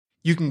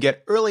You can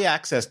get early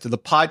access to the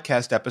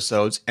podcast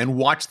episodes and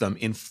watch them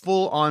in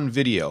full-on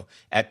video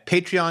at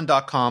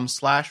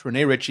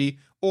patreon.com/Renee Ritchie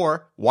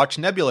or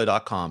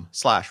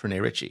watchnebula.com/Renee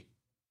Ritchie.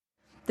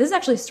 This is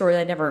actually a story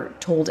that I never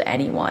told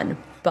anyone,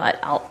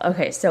 but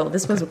so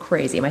this was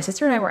crazy. My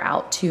sister and I were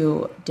out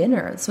to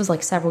dinner. This was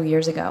like several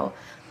years ago.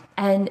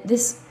 And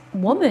this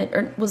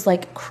woman was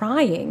like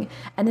crying,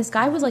 and this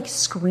guy was like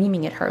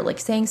screaming at her, like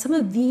saying some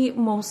of the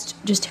most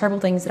just terrible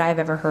things that I've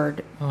ever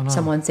heard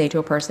someone say to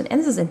a person. And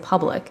this is in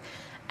public.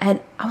 And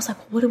I was like,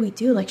 what do we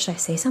do? Like, should I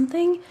say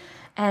something?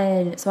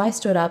 And so I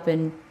stood up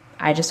and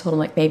I just told him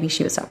like maybe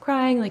she would stop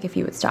crying, like if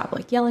he would stop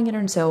like yelling at her.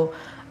 And so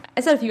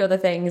I said a few other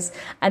things,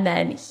 and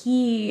then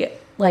he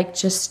like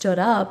just stood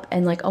up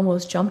and like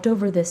almost jumped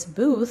over this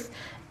booth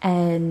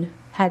and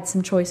had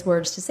some choice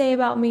words to say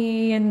about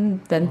me,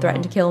 and then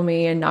threatened to kill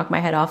me and knock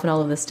my head off and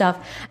all of this stuff.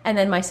 And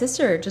then my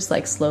sister just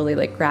like slowly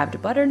like grabbed a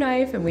butter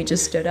knife, and we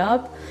just stood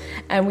up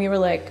and we were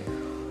like,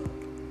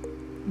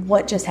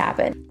 what just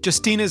happened?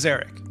 Justine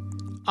Azaric,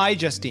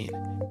 iJustine,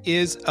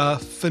 is a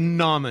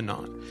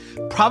phenomenon.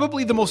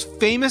 Probably the most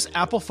famous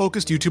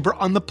Apple-focused YouTuber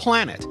on the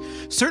planet.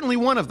 Certainly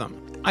one of them.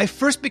 I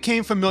first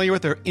became familiar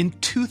with her in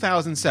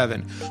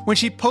 2007 when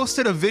she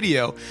posted a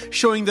video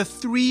showing the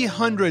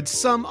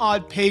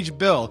 300-some-odd page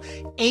bill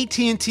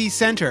AT&T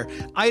sent her,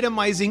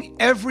 itemizing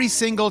every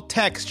single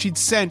text she'd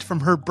sent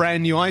from her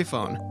brand new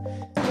iPhone.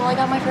 Well, I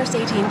got my first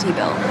AT&T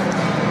bill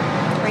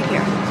right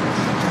here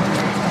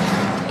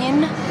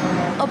in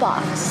a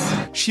box.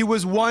 She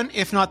was one,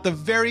 if not the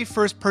very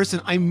first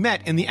person I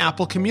met in the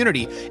Apple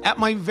community at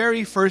my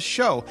very first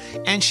show,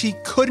 and she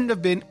couldn't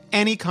have been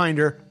any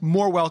kinder,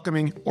 more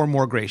welcoming, or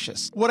more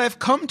gracious. What I've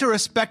come to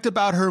respect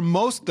about her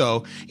most,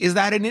 though, is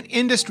that in an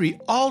industry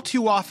all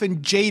too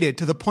often jaded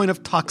to the point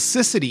of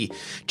toxicity,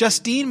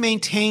 Justine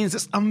maintains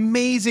this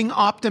amazing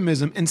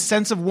optimism and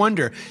sense of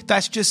wonder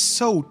that's just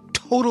so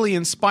totally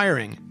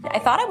inspiring. I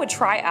thought I would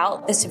try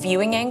out this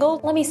viewing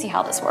angle. Let me see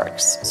how this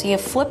works. So you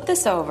flip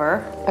this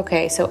over.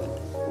 Okay, so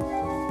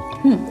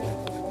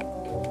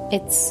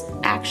it's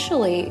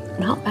actually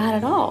not bad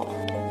at all.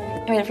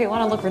 I mean, if you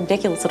want to look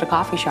ridiculous at a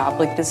coffee shop,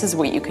 like, this is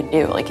what you could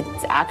do. Like,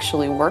 it's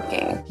actually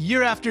working.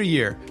 Year after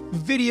year,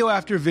 video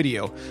after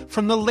video,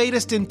 from the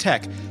latest in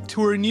tech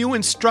to her new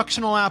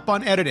instructional app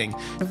on editing.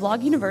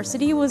 Vlog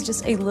University was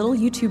just a little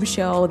YouTube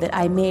show that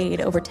I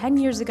made over 10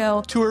 years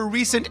ago. To her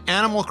recent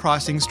Animal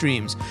Crossing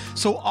streams,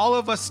 so all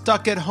of us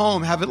stuck at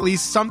home have at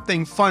least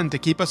something fun to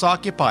keep us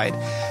occupied.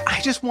 I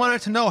just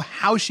wanted to know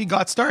how she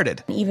got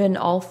started. Even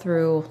all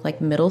through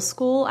like middle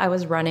school, I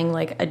was running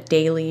like a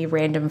daily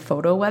random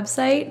photo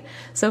website.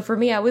 So for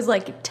me, I was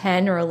like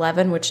 10 or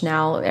 11, which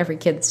now every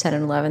kid's 10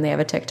 and 11, they have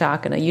a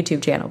TikTok and a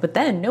YouTube channel. But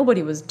then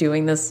nobody was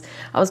doing this.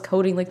 I was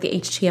coding like the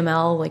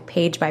HTML, like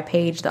page by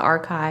page, the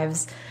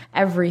archives,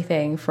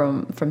 everything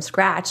from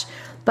scratch.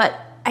 But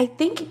I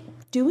think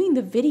doing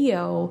the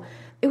video,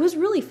 it was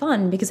really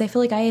fun because I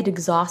feel like I had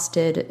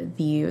exhausted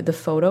the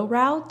photo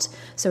route.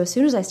 So as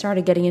soon as I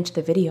started getting into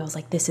the video, I was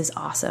like, this is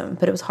awesome.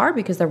 But it was hard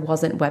because there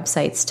wasn't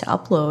websites to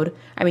upload.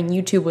 I mean,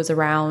 YouTube was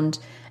around,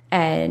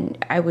 and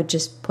I would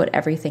just put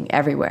everything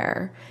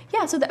everywhere.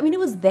 Yeah, so it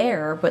was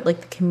there, but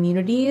like the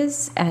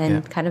communities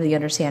and kind of the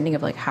understanding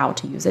of like how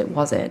to use it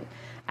wasn't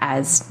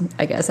as,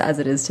 I guess, as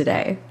it is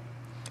today.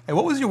 And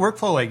what was your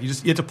workflow like? You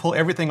had to pull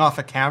everything off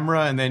a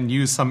camera and then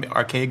use some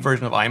archaic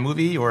version of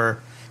iMovie,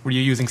 or were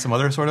you using some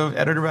other sort of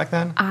editor back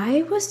then?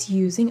 I was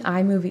using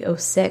iMovie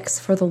 06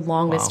 for the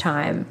longest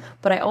time,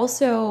 but I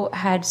also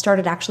had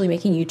started actually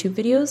making YouTube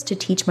videos to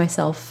teach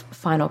myself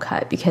Final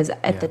Cut because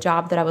at the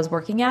job that I was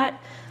working at,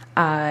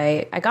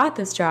 I got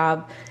this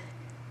job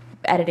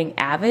editing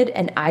Avid,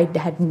 and I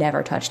had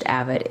never touched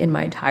Avid in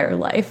my entire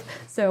life.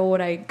 So when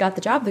I got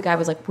the job, the guy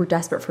was like, we're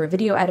desperate for a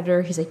video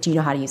editor. He's like, do you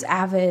know how to use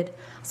Avid?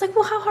 I was like,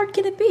 well, how hard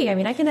can it be? I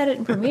mean, I can edit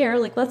in Premiere.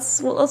 Like,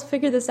 let's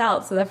figure this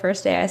out. So the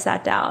first day I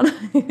sat down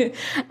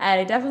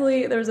and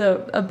there was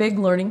a big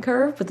learning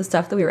curve, but the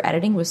stuff that we were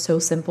editing was so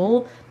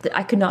simple that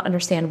I could not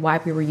understand why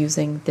we were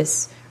using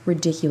this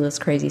ridiculous,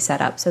 crazy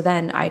setup. So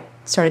then I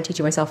started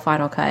teaching myself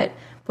Final Cut,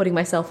 putting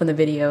myself in the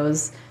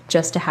videos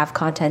just to have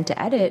content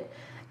to edit,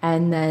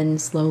 and then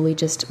slowly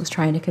just was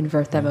trying to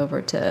convert them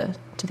over to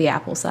the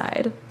Apple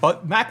side. Well,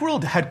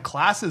 Macworld had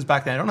classes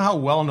back then. I don't know how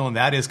well known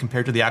that is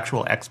compared to the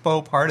actual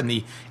expo part and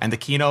the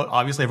keynote.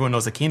 Obviously, everyone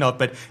knows the keynote,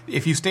 but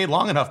if you stayed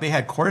long enough, they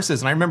had courses.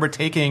 And I remember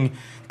taking,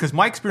 because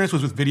my experience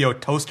was with Video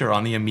Toaster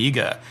on the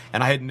Amiga,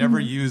 and I had never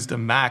used a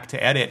Mac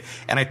to edit.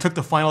 And I took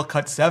the Final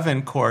Cut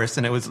 7 course,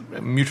 and it was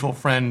a mutual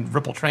friend,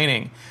 Ripple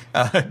Training,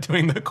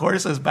 doing the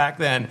courses back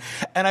then.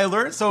 And I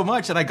learned so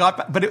much, and I got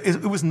back, but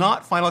it was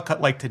not Final Cut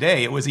like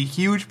today. It was a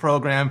huge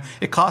program.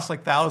 It cost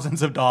like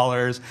thousands of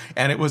dollars,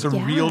 and it was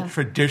a real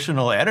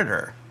traditional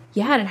editor.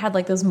 Yeah, and it had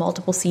like those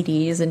multiple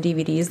CDs and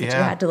DVDs that you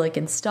had to like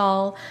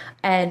install.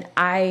 And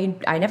I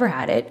never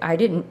had it. I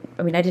didn't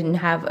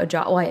have a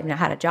job. Well, I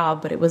had a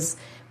job, but it was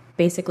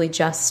basically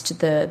just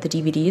the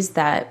DVDs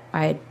that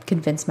I had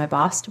convinced my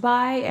boss to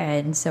buy.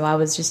 And so I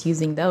was just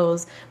using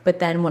those. But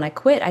then when I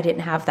quit, I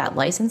didn't have that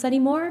license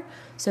anymore.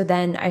 So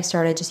then I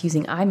started just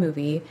using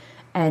iMovie.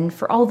 And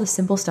for all the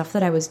simple stuff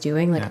that I was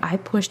doing, like I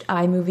pushed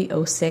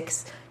iMovie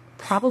 06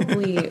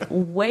 probably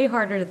way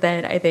harder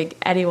than I think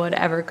anyone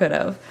ever could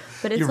have.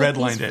 But it's you like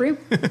redlined these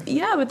free,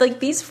 yeah, but like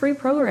these free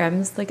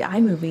programs like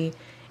iMovie,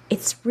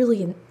 it's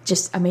really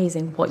just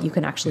amazing what you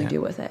can actually do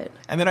with it.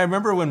 And then I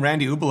remember when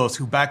Randy Ubelos,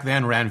 who back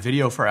then ran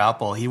video for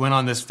Apple, he went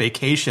on this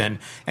vacation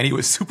and he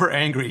was super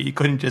angry. He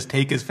couldn't just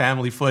take his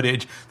family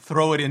footage,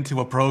 throw it into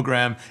a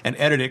program, and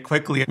edit it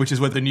quickly, which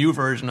is what the new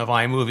version of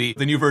iMovie,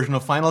 the new version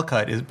of Final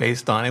Cut is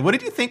based on. And what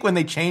did you think when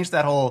they changed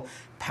that whole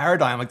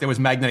paradigm? Like there was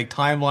magnetic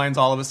timelines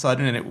all of a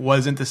sudden and it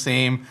wasn't the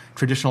same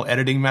traditional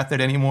editing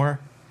method anymore?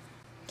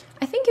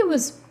 I think it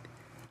was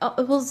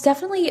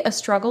definitely a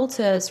struggle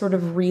to sort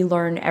of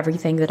relearn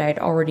everything that I'd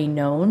already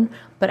known.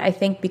 But I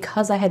think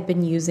because I had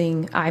been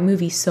using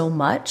iMovie so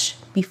much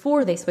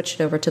before they switched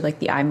it over to like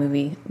the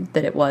iMovie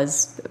that it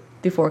was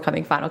before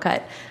coming Final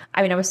Cut,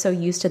 I mean, I was so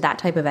used to that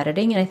type of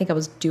editing, and I think I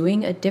was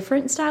doing a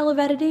different style of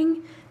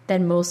editing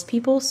than most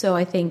people. So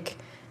I think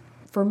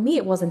for me,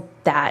 it wasn't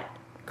that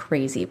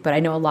crazy. But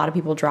I know a lot of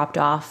people dropped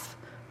off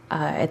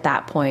at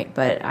that point,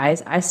 but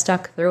I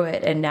stuck through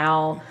it. And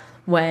now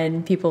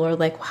when people are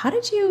like, well, how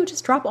did you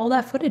just drop all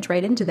that footage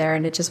right into there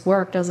and it just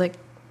worked? I was like,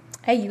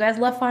 hey, you guys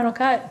left Final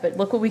Cut, but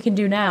look what we can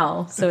do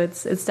now. So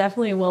it's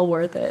definitely well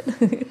worth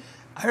it.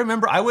 I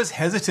remember I was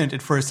hesitant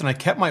at first, and I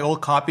kept my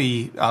old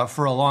copy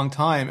for a long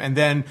time. And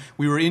then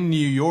we were in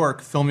New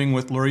York filming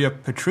with Luria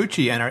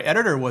Petrucci, and our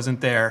editor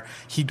wasn't there.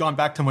 He'd gone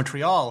back to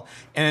Montreal,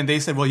 and they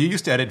said, well, you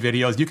used to edit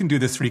videos. You can do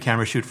this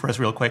 3-camera shoot for us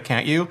real quick,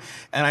 can't you?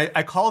 And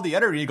I called the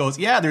editor, and he goes,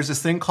 yeah, there's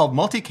this thing called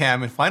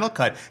multicam in Final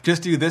Cut.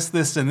 Just do this,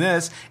 this, and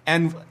this.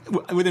 And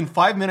within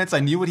 5 minutes, I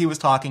knew what he was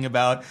talking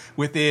about.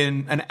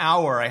 Within an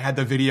hour, I had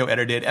the video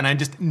edited, and I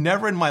just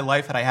never in my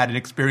life had I had an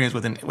experience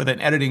with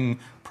an editing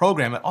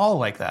program at all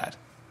like that.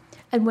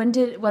 And when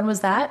was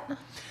that?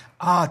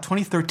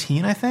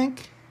 2013, I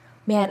think.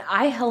 Man,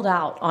 I held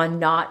out on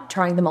not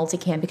trying the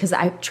multicam because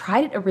I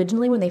tried it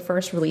originally when they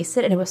first released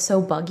it, and it was so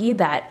buggy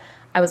that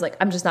I was like,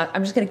 I'm just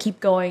going to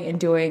keep going and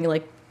doing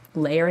like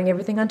layering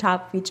everything on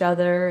top of each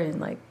other and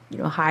like, you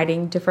know,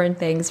 hiding different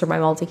things for my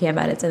multicam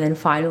edits. And then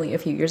finally a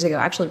few years ago,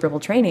 actually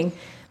Ribble Training,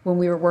 when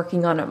we were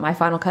working on my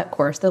Final Cut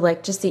course, they're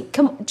like, just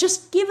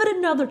give it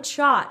another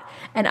shot.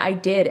 And I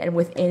did. And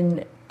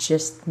within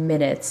just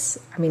minutes,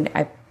 I mean,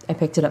 I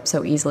picked it up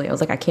so easily. I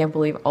was like, I can't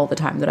believe all the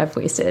time that I've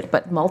wasted.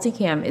 But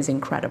multicam is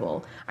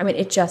incredible. I mean,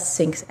 it just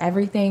syncs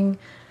everything.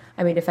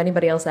 I mean, if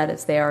anybody else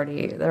edits, they're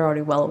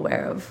already well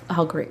aware of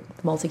how great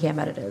the multicam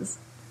edit is.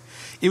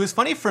 It was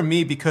funny for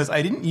me because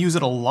I didn't use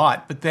it a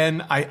lot, but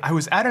then I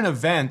was at an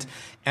event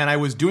and I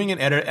was doing an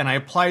edit and I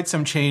applied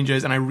some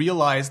changes and I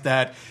realized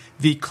that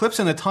the clips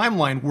in the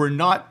timeline were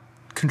not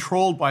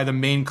controlled by the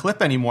main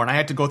clip anymore. And I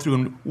had to go through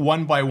and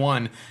one by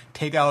one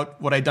take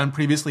out what I'd done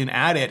previously and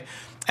add it.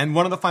 And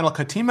one of the Final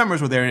Cut team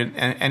members were there,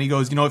 and he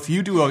goes, you know, if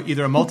you do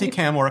either a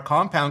multicam or a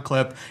compound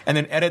clip and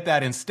then edit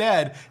that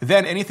instead,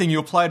 then anything you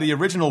apply to the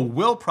original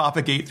will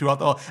propagate throughout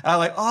the whole. And I'm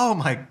like, oh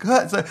my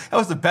God, that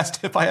was the best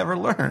tip I ever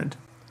learned.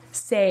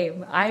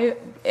 Same.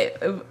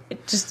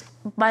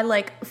 My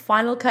like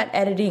Final Cut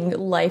editing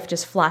life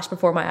just flashed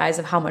before my eyes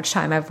of how much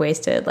time I've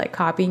wasted, like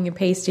copying and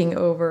pasting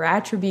over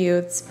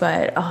attributes.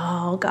 But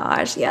oh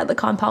gosh, yeah, the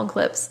compound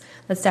clips,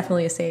 that's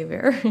definitely a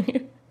savior.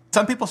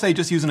 Some people say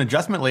just use an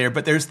adjustment layer,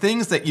 but there's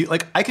things that you,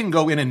 like I can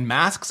go in and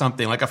mask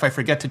something. Like if I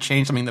forget to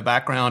change something in the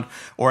background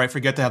or I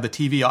forget to have the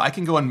TV, I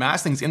can go and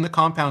mask things in the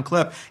compound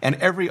clip, and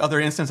every other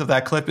instance of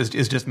that clip is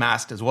just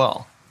masked as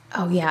well.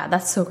 Oh yeah,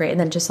 that's so great. And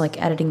then just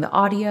like editing the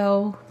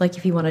audio, like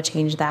if you want to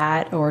change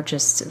that, or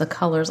just the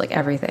colors, like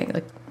everything.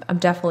 Like I'm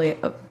definitely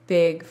a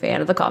big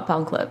fan of the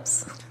compound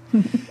clips.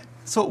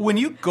 So when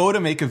you go to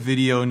make a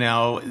video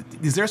now,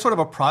 is there sort of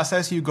a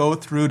process you go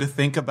through to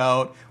think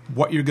about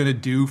what you're going to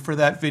do for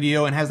that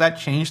video? And has that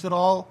changed at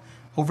all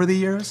over the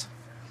years?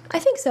 I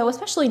think so,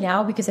 especially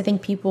now because I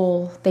think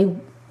people, they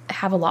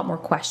have a lot more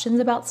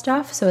questions about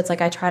stuff. So it's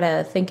like I try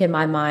to think in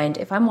my mind,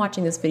 if I'm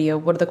watching this video,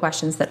 what are the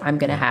questions that I'm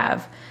going to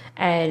have?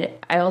 And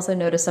I also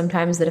notice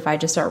sometimes that if I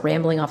just start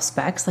rambling off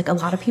specs, like a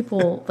lot of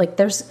people, like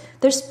there's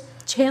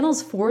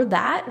channels for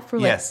that, for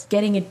like yes.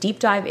 getting a deep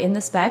dive in the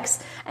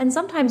specs. And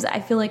sometimes I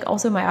feel like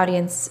also my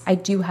audience, I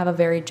do have a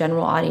very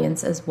general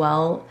audience as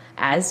well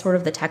as sort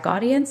of the tech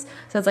audience.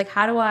 So it's like,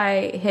 how do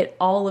I hit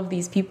all of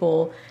these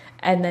people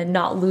and then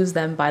not lose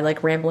them by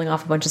like rambling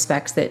off a bunch of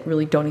specs that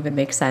really don't even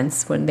make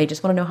sense when they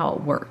just want to know how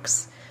it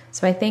works?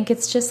 So I think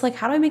it's just like,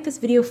 how do I make this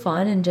video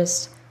fun and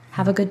just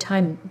have a good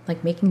time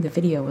like making the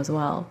video as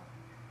well?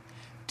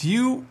 Do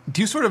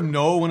you sort of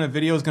know when a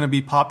video is going to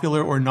be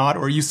popular or not,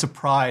 or are you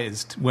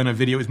surprised when a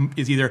video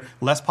is either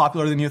less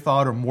popular than you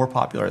thought or more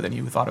popular than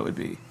you thought it would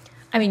be?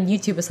 I mean,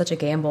 YouTube is such a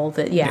gamble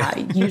that,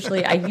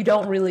 usually you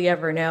don't really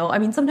ever know. I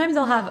mean, sometimes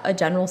I'll have a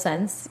general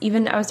sense.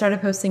 Even I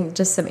started posting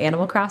just some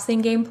Animal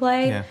Crossing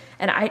gameplay,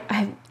 and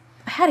I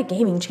had a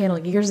gaming channel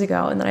years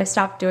ago, and then I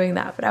stopped doing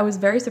that. But I was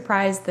very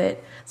surprised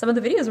that some of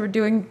the videos were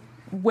doing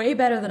way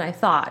better than I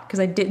thought, because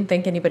I didn't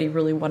think anybody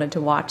really wanted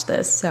to watch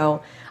this.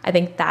 So I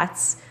think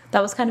that's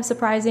that was kind of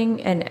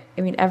surprising. And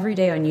I mean, every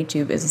day on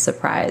YouTube is a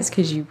surprise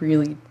because you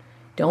really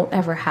don't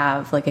ever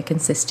have like a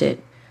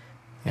consistent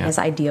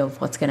idea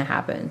of what's going to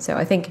happen. So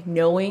I think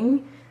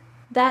knowing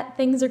that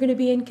things are going to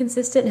be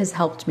inconsistent has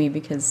helped me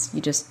because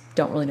you just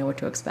don't really know what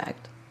to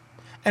expect.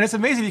 And it's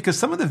amazing because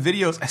some of the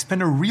videos, I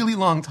spend a really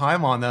long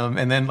time on them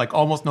and then like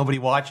almost nobody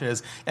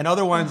watches. And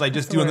other ones I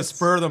just do in the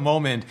spur of the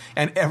moment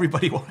and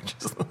everybody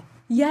watches them.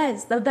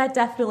 Yes, that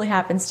definitely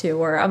happens too,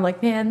 where I'm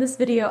like, man, this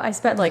video, I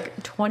spent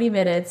like 20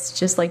 minutes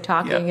just like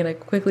talking and I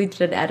quickly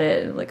did an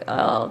edit. And like,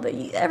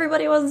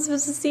 everybody wasn't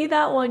supposed to see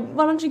that one.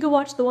 Why don't you go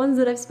watch the ones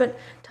that I've spent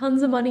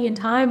tons of money and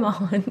time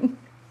on?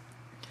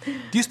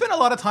 Do you spend a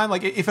lot of time,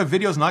 like if a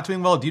video's not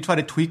doing well, do you try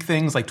to tweak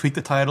things, like tweak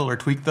the title or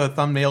tweak the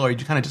thumbnail, or do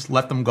you kind of just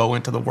let them go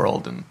into the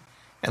world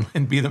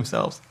and be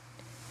themselves?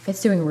 If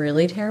it's doing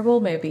really terrible,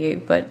 maybe,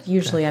 but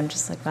usually I'm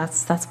just like,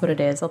 that's what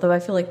it is. Although I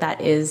feel like that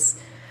is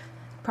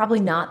probably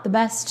not the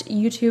best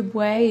YouTube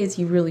way, is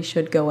you really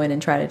should go in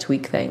and try to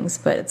tweak things.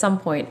 But at some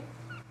point,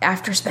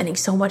 after spending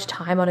so much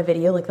time on a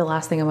video, like the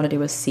last thing I want to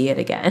do is see it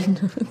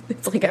again.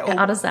 It's like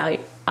out of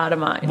sight, out of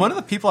mind. One of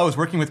the people I was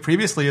working with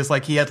previously is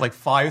like he had like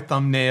 5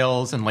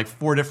 thumbnails and like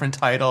 4 different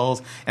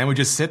titles and would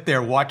just sit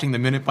there watching the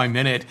minute by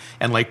minute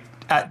and like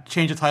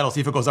change the title,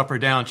 see if it goes up or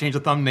down, change the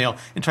thumbnail,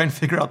 and try and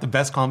figure out the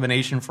best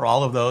combination for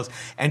all of those.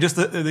 And just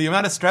the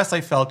amount of stress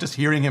I felt just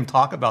hearing him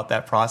talk about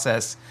that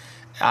process,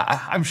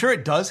 I'm sure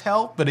it does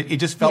help, but it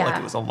just felt like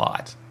it was a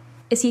lot.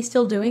 Is he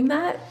still doing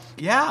that?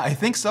 Yeah, I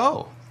think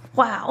so.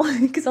 Wow,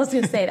 because I was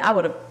going to say I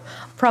would have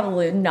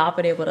probably not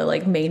been able to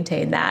like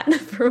maintain that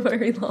for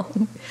very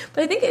long.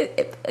 But I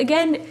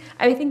think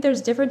I think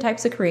there's different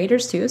types of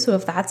creators too. So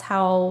if that's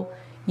how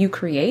you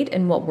create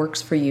and what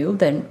works for you,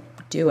 then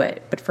do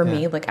it. But for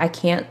me, like I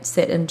can't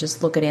sit and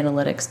just look at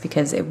analytics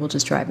because it will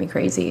just drive me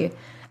crazy.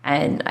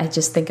 And I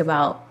just think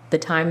about the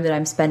time that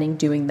I'm spending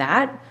doing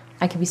that.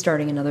 I could be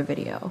starting another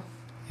video.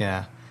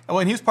 Yeah. Oh,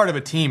 and he was part of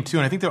a team, too.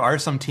 And I think there are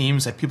some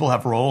teams that people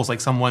have roles,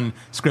 like someone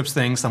scripts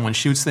things, someone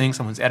shoots things,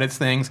 someone edits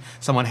things,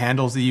 someone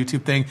handles the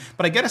YouTube thing.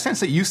 But I get a sense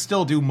that you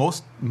still do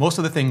most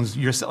of the things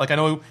yourself. Like, I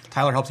know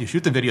Tyler helps you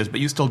shoot the videos, but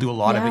you still do a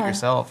lot of it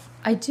yourself.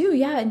 I do,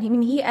 yeah. And I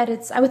mean, he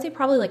edits, I would say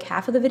probably like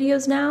half of the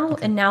videos now.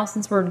 Okay. And now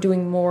since we're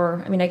doing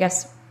more, I mean, I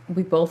guess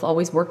we both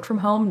always worked from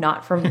home,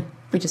 not from...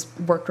 we just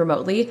worked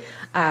remotely.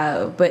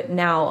 But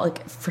now,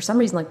 like, for some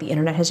reason, like, the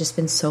internet has just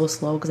been so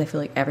slow because I feel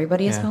like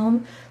everybody is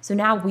home. So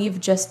now we've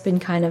just been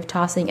kind of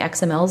tossing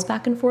XMLs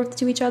back and forth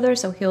to each other.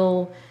 So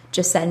he'll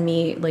just send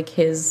me, like,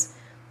 his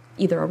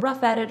either a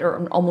rough edit or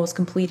an almost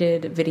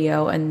completed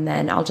video, and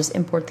then I'll just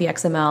import the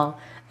XML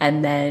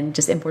and then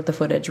just import the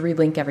footage,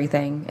 relink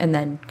everything, and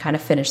then kind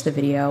of finish the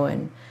video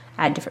and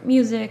add different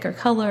music or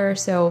color.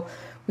 So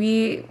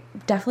we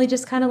definitely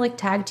just kind of like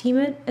tag team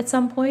it at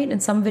some point.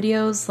 And some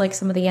videos, like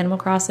some of the Animal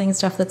Crossing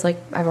stuff that's like,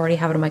 I've already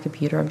have it on my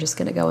computer, I'm just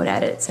going to go and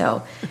edit.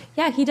 So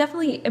yeah, he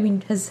definitely, I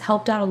mean, has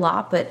helped out a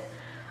lot, but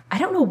I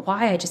don't know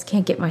why I just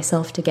can't get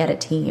myself to get a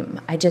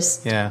team. I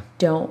just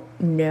don't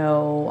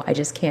know. I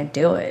just can't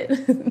do it.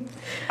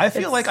 I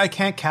feel like I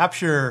can't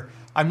capture,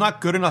 I'm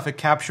not good enough at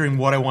capturing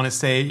what I want to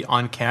say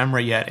on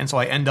camera yet. And so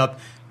I end up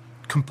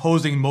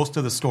composing most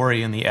of the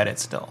story in the edit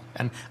still.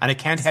 And I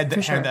can't hand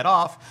that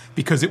off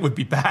because it would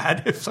be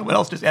bad if someone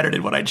else just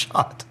edited what I'd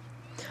shot.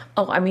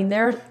 Oh, I mean,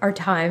 there are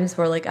times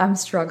where like I'm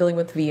struggling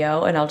with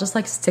VO and I'll just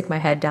like stick my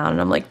head down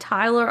and I'm like,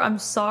 Tyler, I'm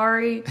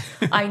sorry.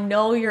 I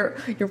know you're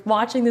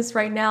watching this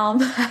right now.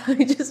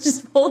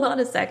 just hold on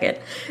a second.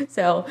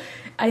 So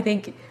I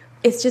think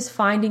it's just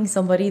finding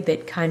somebody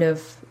that kind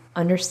of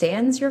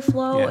understands your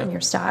flow and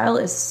your style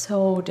is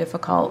so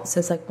difficult. So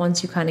it's like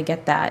once you kind of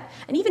get that,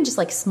 and even just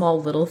like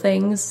small little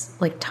things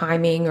like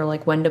timing or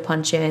like when to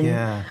punch in.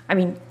 Yeah. I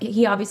mean,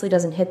 he obviously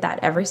doesn't hit that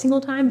every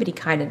single time, but he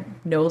kind of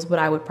knows what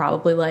I would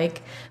probably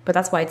like. But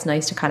that's why it's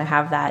nice to kind of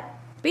have that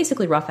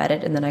basically rough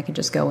edit, and then I can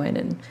just go in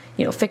and,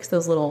 you know, fix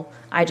those little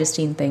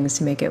iJustine things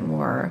to make it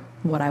more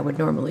what I would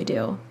normally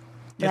do.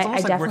 Yeah, it's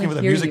almost like working with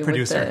a music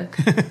producer.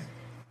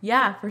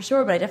 Yeah, for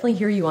sure. But I definitely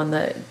hear you on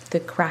the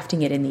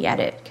crafting it in the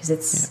edit, because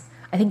it's,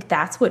 I think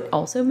that's what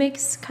also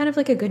makes kind of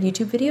like a good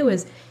YouTube video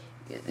is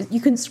you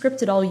can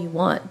script it all you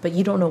want, but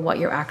you don't know what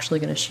you're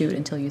actually going to shoot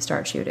until you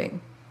start shooting.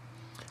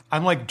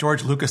 I'm like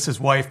George Lucas's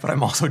wife, but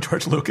I'm also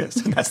George Lucas.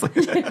 And that's like,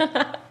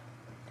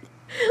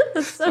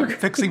 that's so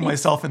fixing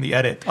myself in the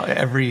edit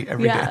every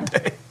damn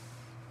day.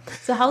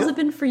 So how's it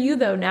been for you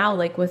though now,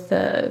 like with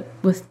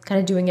kind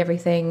of doing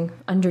everything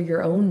under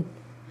your own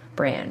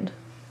brand?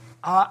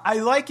 I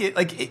like it.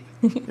 Like it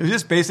was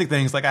just basic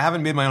things. Like I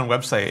haven't made my own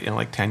website in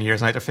like 10 years,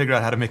 and I had to figure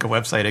out how to make a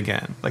website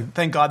again. Like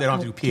thank God they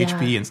don't do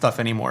PHP and stuff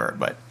anymore.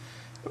 But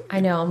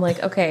I know I'm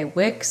like, okay,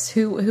 Wix.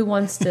 Who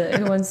wants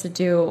to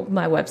do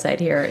my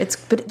website here?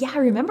 But I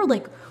remember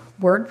like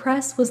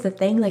WordPress was the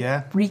thing. Like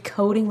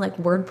recoding like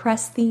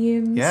WordPress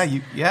themes. Yeah,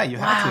 you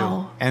had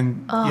to,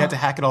 and you had to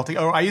hack it all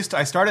together. I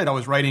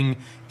was writing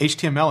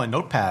HTML in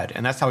Notepad,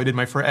 and that's how I did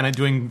my first. And I'm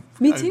doing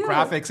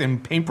graphics in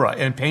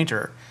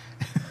Painter.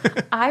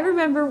 I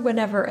remember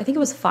whenever, I think it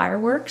was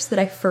Fireworks that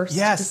I first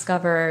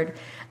discovered,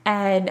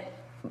 and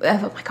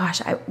oh my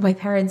gosh, my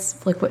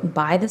parents like wouldn't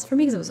buy this for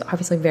me because it was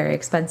obviously very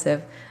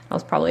expensive. I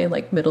was probably in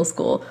like middle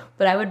school,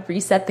 but I would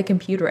reset the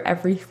computer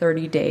every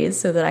 30 days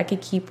so that I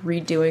could keep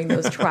redoing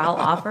those trial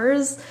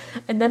offers.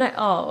 And then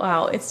oh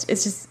wow, it's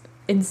just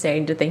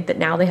insane to think that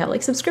now they have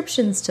like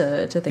subscriptions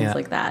to things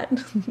like that.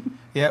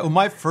 Yeah, well,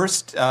 my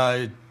first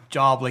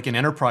job like in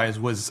enterprise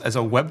was as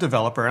a web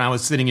developer, and I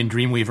was sitting in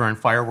Dreamweaver and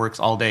Fireworks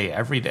all day,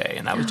 every day,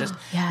 and I was just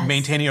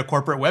maintaining a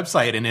corporate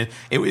website, and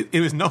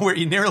it was nowhere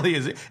nearly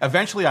as.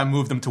 Eventually, I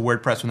moved them to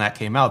WordPress when that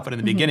came out, but in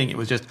the beginning, it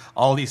was just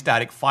all these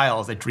static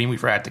files that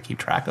Dreamweaver had to keep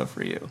track of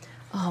for you.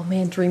 Oh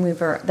man,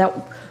 Dreamweaver!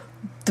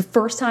 The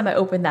first time I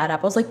opened that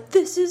up, I was like,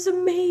 "This is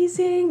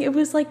amazing!" It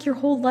was like your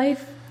whole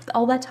life,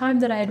 all that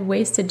time that I had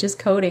wasted just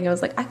coding. I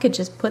was like, I could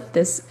just put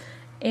this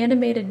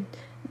animated.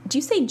 Do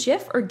you say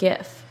GIF or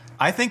GIF?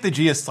 I think the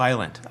G is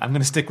silent. I'm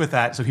going to stick with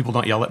that so people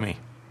don't yell at me.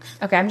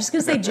 Okay, I'm just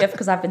going to say GIF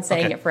because I've been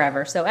saying it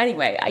forever. So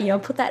anyway,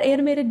 put that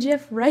animated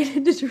GIF right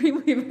into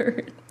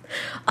Dreamweaver.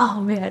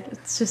 Oh, man,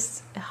 it's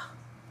just,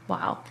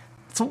 wow.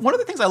 So one of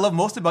the things I love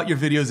most about your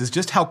videos is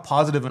just how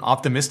positive and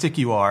optimistic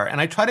you are,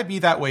 and I try to be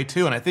that way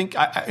too. And I think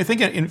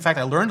in fact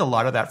I learned a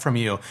lot of that from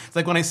you. It's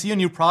like when I see a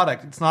new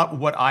product, it's not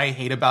what I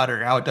hate about it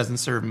or how it doesn't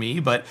serve me,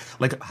 but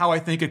like how I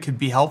think it could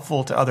be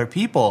helpful to other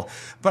people.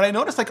 But I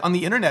noticed like on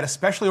the internet,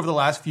 especially over the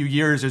last few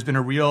years, there's been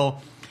a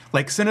real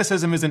like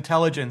cynicism is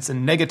intelligence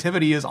and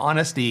negativity is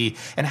honesty.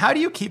 And how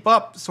do you keep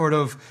up sort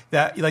of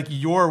that, like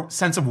your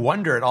sense of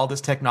wonder at all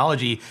this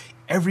technology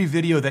every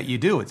video that you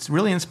do? It's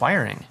really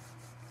inspiring.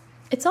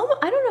 It's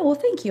almost, I don't know. Well,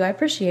 thank you. I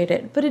appreciate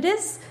it. But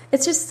it's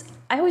just,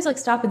 I always like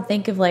stop and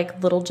think of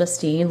like little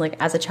Justine, like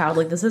as a child,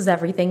 like this is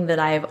everything that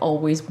I've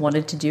always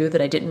wanted to do that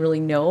I didn't really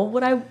know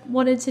what I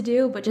wanted to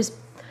do, but just,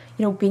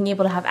 being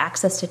able to have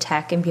access to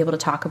tech and be able to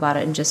talk about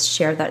it and just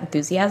share that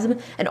enthusiasm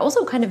and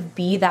also kind of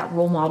be that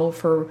role model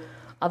for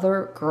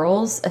other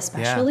girls,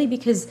 especially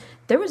because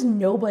there was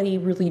nobody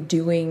really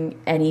doing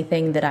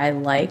anything that I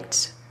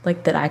liked,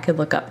 like that I could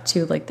look up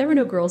to. Like there were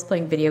no girls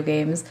playing video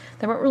games.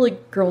 There weren't really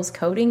girls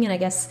coding. And I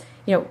guess,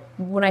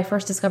 when I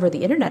first discovered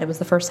the internet, it was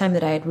the first time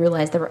that I had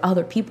realized there were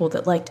other people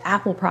that liked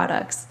Apple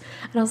products.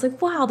 And I was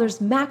like, wow, there's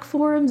Mac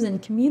forums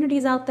and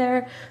communities out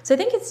there. So I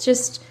think it's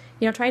just,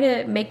 trying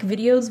to make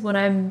videos when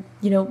I'm,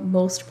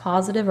 most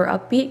positive or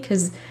upbeat,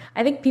 because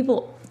I think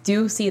people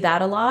do see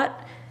that a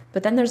lot.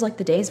 But then there's like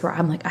the days where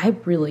I'm like, I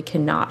really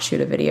cannot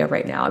shoot a video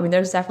right now. I mean,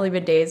 there's definitely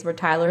been days where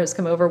Tyler has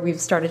come over, we've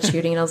started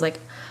shooting, and I was like,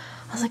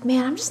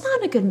 man, I'm just not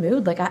in a good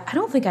mood. Like, I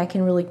don't think I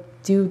can really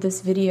do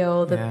this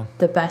video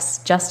the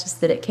best justice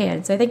that it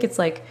can. So I think it's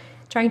like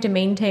trying to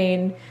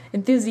maintain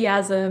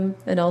enthusiasm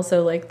and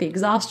also like the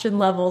exhaustion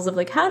levels of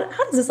like, how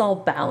does this all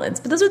balance?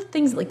 But those are the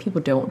things that like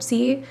people don't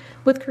see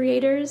with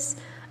creators.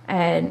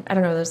 And I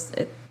don't know,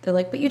 they're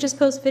like, but you just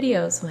post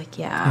videos. I'm like,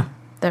 yeah,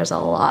 there's a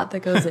lot that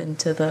goes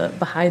into the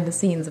behind the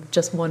scenes of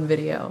just one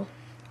video.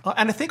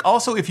 And I think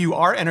also if you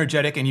are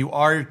energetic and you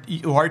are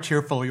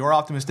cheerful, you're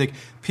optimistic,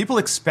 people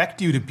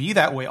expect you to be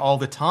that way all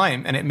the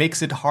time, and it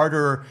makes it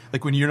harder.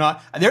 Like when you're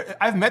not there,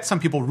 I've met some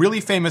people, really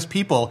famous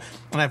people,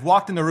 and I've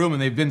walked in the room and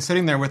they've been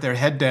sitting there with their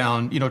head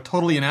down,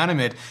 totally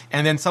inanimate,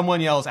 and then someone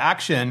yells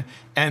action,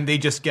 and they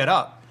just get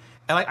up.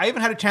 And I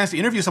even had a chance to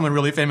interview someone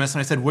really famous,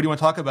 and I said, what do you want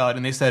to talk about?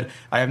 And they said,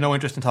 I have no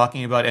interest in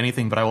talking about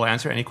anything, but I will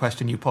answer any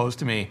question you pose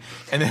to me.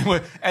 And then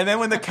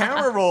when the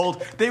camera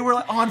rolled, they were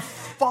like on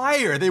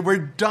fire. They were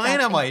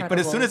dynamite. But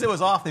as soon as it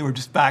was off, they were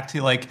just back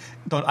to like,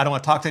 I don't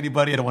want to talk to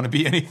anybody. I don't want to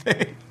be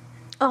anything.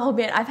 Oh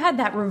man, I've had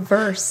that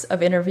reverse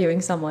of interviewing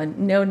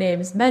someone, no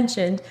names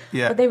mentioned,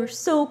 but they were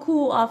so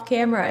cool off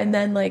camera, and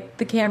then like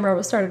the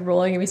camera started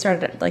rolling and we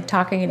started like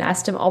talking and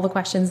asked him all the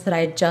questions that I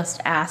had just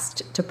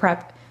asked to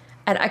prep.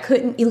 And I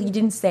couldn't, he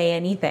didn't say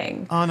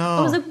anything. Oh, no.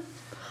 I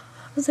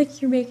was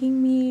like, you're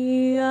making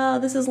me,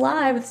 this is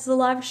live. This is a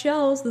live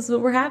show. So this is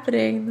what we're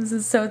happening.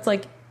 So it's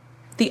like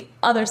the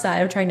other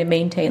side of trying to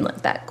maintain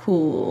like that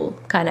cool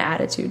kind of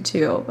attitude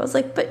too. I was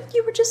like, but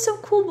you were just so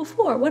cool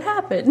before. What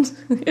happened?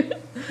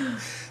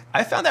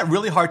 I found that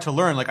really hard to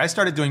learn. Like I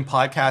started doing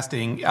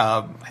podcasting,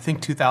 I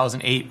think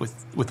 2008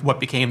 with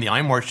what became the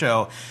iMore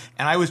show,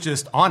 and I was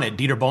just on it.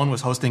 Dieter Bohn was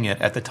hosting it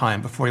at the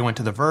time before he went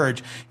to The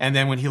Verge, and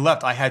then when he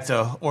left, I had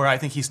to, or I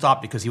think he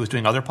stopped because he was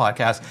doing other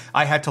podcasts.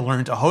 I had to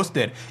learn to host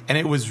it, and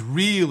it was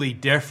really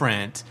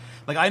different.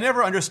 Like I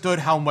never understood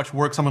how much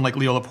work someone like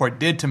Leo Laporte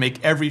did to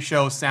make every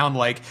show sound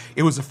like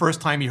it was the first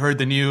time he heard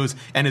the news,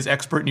 and his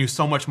expert knew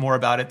so much more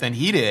about it than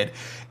he did.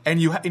 And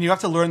you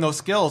have to learn those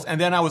skills. And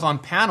then I was on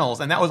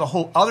panels, and that was a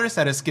whole other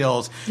set of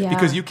skills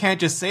because you can't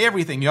just say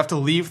everything. You have to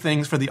leave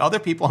things for the other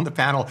people on the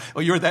panel. Oh,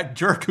 you're that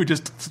jerk who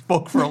just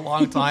spoke for a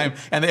long time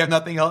and they have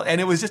nothing else. And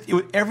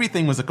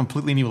everything was a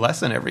completely new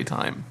lesson every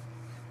time.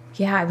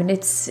 Yeah, I mean,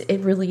 it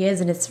really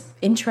is. And it's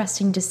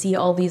interesting to see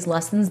all these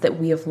lessons that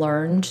we have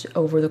learned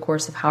over the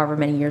course of however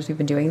many years we've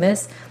been doing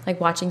this.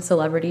 Like watching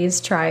celebrities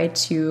try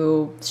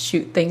to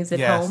shoot things at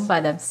home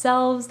by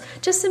themselves.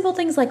 Just simple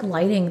things like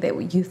lighting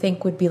that you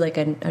think would be like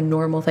a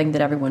normal thing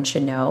that everyone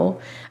should know.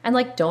 And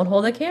like, don't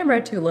hold the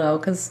camera too low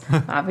because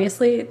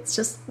obviously it's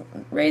just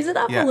raise it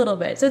up a little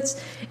bit. So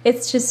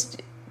it's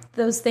just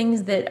those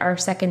things that are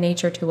second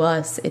nature to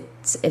us,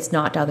 it's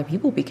not to other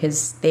people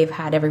because they've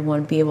had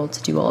everyone be able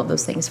to do all of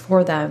those things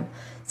for them.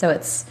 So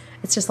it's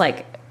just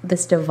like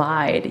this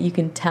divide you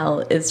can tell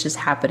is just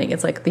happening.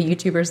 It's like the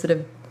YouTubers that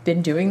have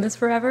been doing this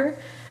forever,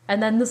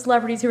 and then the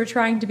celebrities who are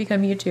trying to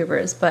become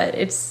YouTubers. But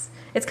it's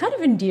kind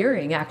of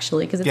endearing,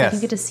 actually, because it's like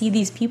you get to see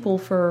these people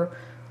for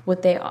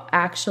what they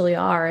actually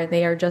are, and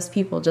they are just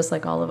people just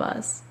like all of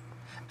us.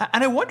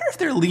 And I wonder if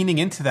they're leaning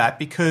into that,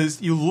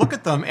 because you look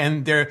at them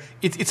and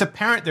it's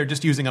apparent they're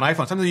just using an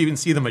iPhone. Sometimes you even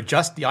see them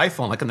adjust the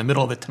iPhone, like in the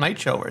middle of the Tonight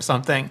Show or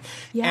something.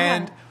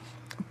 Yeah.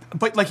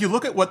 But like you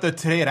look at what the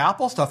Today at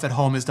Apple stuff at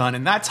home has done,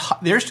 and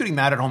they're shooting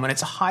that at home, and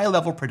it's a high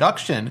level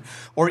production.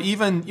 Or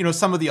even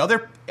some of the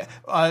other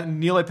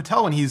Nilay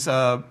Patel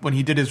when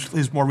he did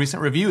his more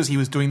recent reviews, he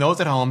was doing those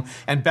at home,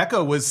 and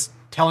Becca was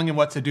telling him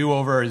what to do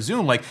over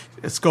Zoom, like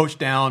scotch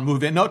down,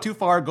 move in, no too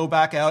far, go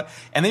back out,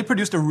 and they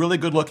produced a really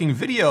good looking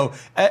video.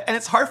 And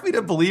it's hard for me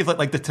to believe that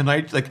like the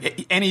Tonight,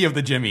 like any of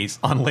the Jimmys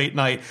on late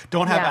night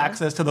don't have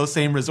access to those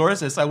same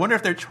resources. So I wonder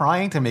if they're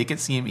trying to make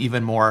it seem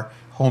even more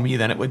homey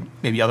than it would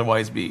maybe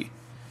otherwise be.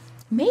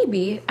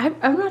 Maybe.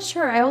 I'm not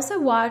sure. I also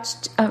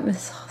watched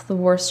it's the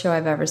worst show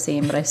I've ever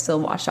seen, but I still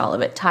watched all of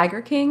it.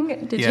 Tiger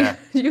King. Did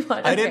you watch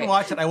it? I didn't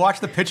watch it. I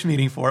watched the pitch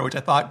meeting for it, which I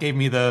thought gave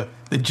me the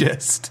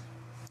gist.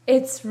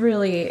 It's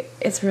really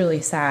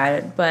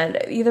sad,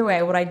 but either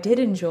way, what I did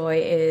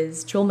enjoy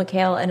is Joel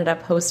McHale ended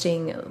up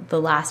hosting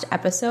the last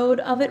episode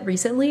of it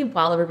recently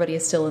while everybody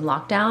is still in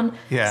lockdown.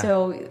 Yeah.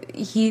 So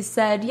he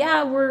said,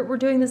 "Yeah, we're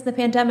doing this in the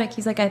pandemic."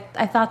 He's like, "I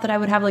thought that I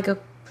would have like a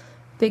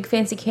big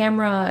fancy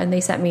camera, and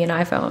they sent me an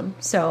iPhone."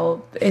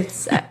 So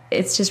it's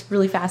just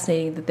really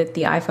fascinating that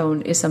the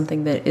iPhone is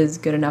something that is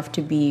good enough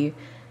to be,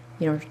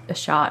 a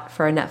shot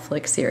for a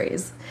Netflix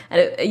series.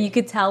 And you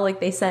could tell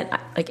like they sent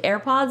like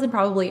AirPods and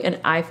probably an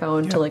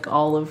iPhone to like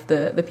all of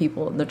the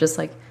people, and they're just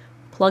like,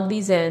 plug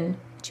these in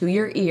to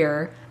your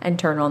ear and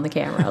turn on the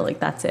camera.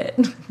 Like, that's it.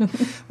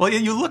 Well,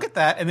 you look at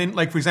that, and then,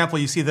 like, for example,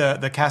 you see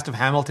the cast of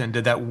Hamilton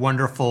did that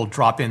wonderful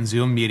drop-in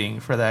Zoom meeting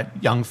for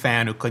that young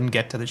fan who couldn't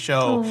get to the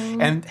show.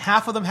 Aww. And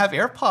half of them have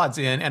AirPods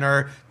in and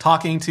are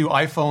talking to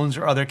iPhones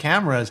or other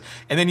cameras.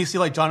 And then you see,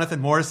 like, Jonathan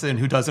Morrison,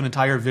 who does an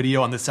entire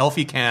video on the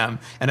selfie cam,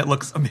 and it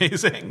looks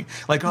amazing.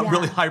 Like, a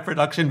really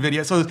high-production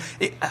video. So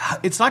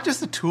it's not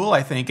just a tool,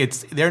 I think.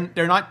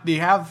 They're not...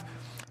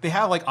 They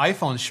have like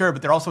iPhones, sure,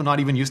 but they're also not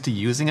even used to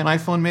using an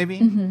iPhone, maybe.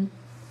 Mm-hmm.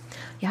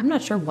 Yeah, I'm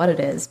not sure what it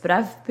is, but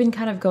I've been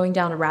kind of going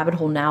down a rabbit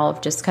hole now of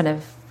just kind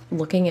of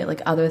looking at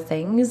like other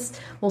things.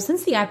 Well,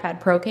 since the iPad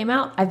Pro came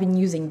out, I've been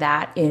using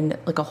that in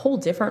like a whole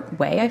different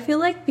way, I feel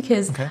like,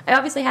 because I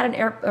obviously had an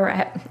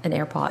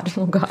AirPod,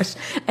 oh gosh,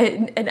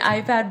 an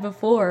iPad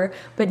before,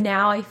 but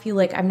now I feel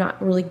like I'm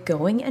not really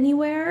going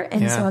anywhere,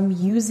 and so I'm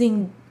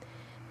using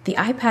the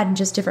iPad in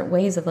just different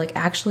ways of like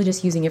actually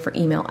just using it for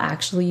email,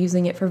 actually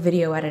using it for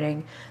video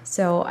editing.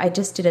 So I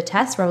just did a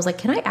test where I was like,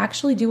 can I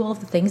actually do all of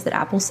the things that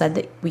Apple said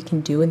that we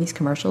can do in these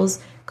commercials?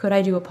 Could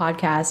I do a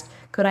podcast?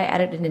 Could I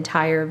edit an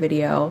entire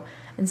video?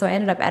 And so I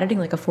ended up editing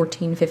like a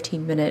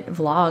 15 minute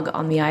vlog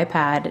on the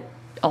iPad,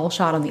 all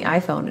shot on the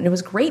iPhone. And it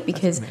was great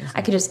because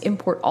I could just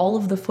import all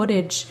of the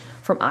footage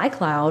from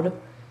iCloud,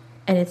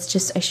 and it's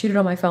just, I shoot it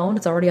on my phone.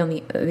 It's already on the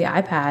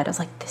iPad. I was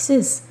like, this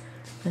is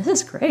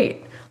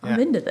great. I'm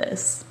into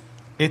this.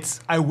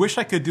 I wish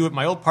I could do it.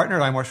 My old partner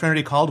and I,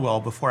 Trinity Caldwell,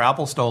 before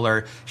Apple stole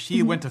her,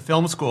 she went to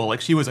film school.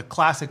 Like, she was a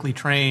classically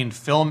trained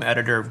film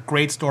editor,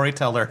 great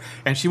storyteller,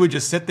 and she would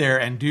just sit there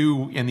and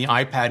do in the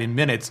iPad in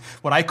minutes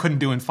what I couldn't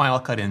do in Final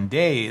Cut in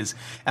days.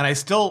 And I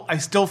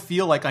still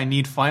feel like I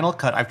need Final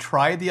Cut. I've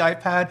tried the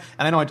iPad,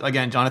 and I know,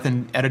 again,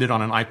 Jonathan edited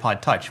on an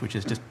iPod Touch, which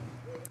is just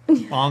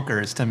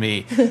bonkers to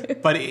me.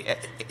 But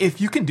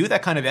if you can do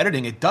that kind of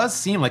editing, it does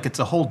seem like it's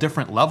a whole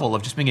different level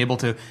of just being able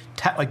to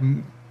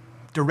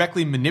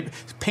directly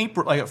paint,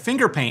 like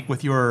finger paint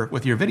with your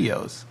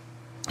videos.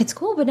 It's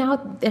cool, but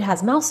now it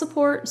has mouse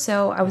support,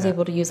 so I was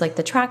able to use like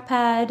the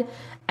trackpad.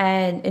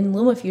 And in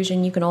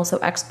LumaFusion, you can also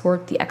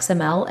export the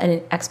XML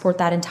and export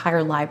that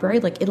entire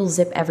library. Like, it'll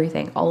zip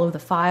everything, all of the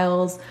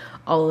files,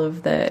 all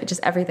of the just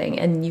everything,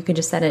 and you can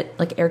just send it,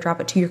 like airdrop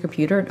it to your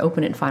computer and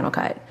open it in Final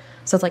Cut.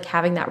 So it's like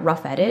having that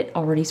rough edit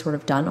already sort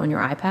of done on your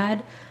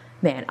iPad.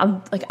 Man,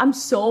 I'm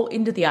so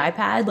into the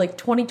iPad. Like,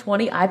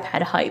 2020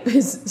 iPad hype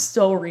is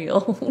so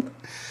real.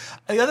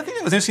 The other thing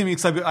that was interesting to me,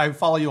 because I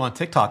follow you on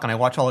TikTok and I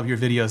watch all of your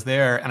videos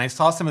there, and I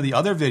saw some of the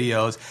other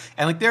videos,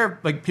 and like they're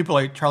like people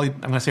like Charlie, I'm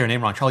going to say her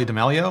name wrong, Charlie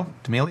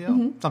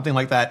D'Amelio, something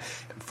like that.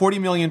 40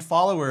 million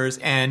followers,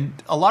 and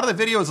a lot of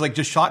the videos like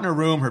just shot in her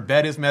room, her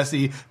bed is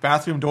messy,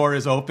 bathroom door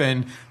is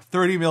open,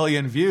 30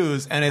 million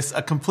views, and it's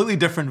a completely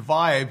different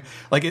vibe.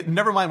 Like,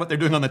 never mind what they're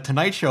doing on the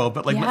Tonight Show,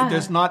 but like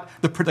there's not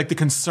the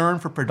concern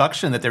for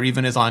production that there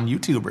even is on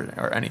YouTube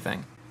or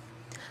anything.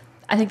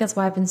 I think that's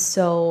why I've been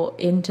so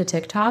into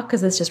TikTok,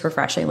 because it's just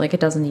refreshing. Like, it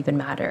doesn't even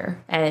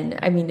matter. And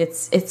I mean,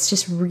 it's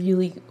just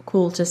really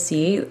cool to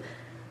see.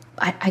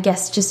 I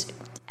guess just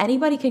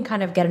anybody can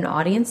kind of get an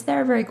audience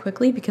there very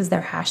quickly, because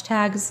their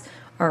hashtags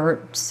are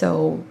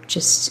so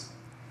just,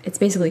 it's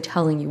basically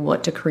telling you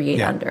what to create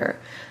under.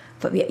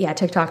 But yeah,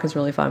 TikTok is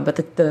really fun, but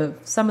the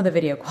some of the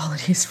video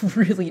quality is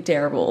really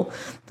terrible.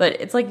 But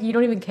it's like you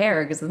don't even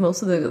care because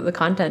most of the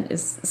content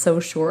is so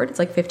short. It's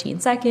like 15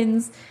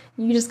 seconds.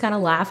 You just kind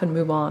of laugh and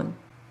move on.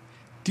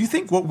 Do you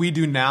think what we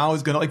do now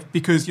is going to, like,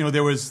 because,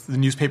 there was the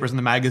newspapers and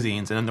the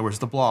magazines, and then there was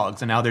the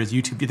blogs, and now there's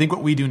YouTube. Do you think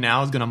what we do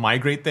now is going to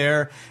migrate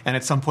there? And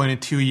at some point in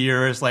 2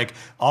 years, like,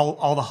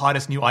 all the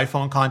hottest new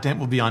iPhone content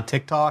will be on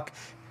TikTok,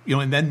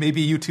 and then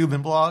maybe YouTube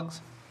and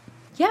blogs?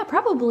 Yeah,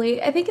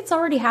 probably. I think it's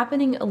already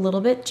happening a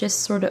little bit, just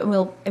sort of,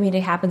 well, I mean,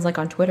 it happens like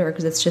on Twitter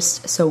because it's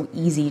just so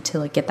easy to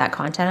like get that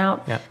content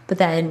out. Yeah. But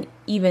then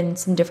even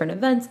some different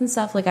events and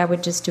stuff, like I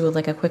would just do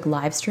like a quick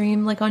live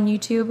stream like on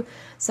YouTube.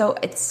 So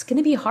it's going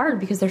to be hard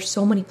because there's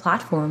so many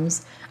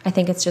platforms. I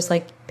think it's just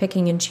like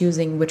picking and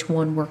choosing which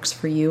one works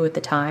for you at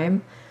the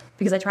time.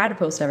 Because I try to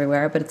post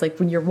everywhere, but it's like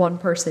when you're one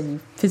person, you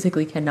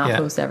physically cannot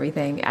post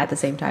everything at the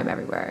same time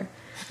everywhere.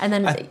 And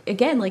then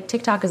again, like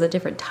TikTok is a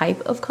different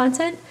type of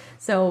content.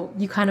 So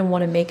you kind of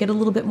want to make it a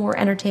little bit more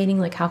entertaining.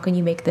 Like how can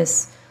you make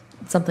this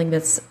something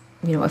that's,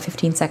 a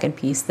 15-second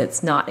piece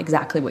that's not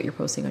exactly what you're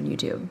posting on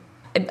YouTube?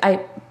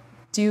 I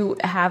do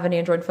have an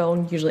Android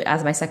phone usually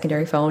as my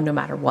secondary phone no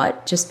matter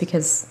what, just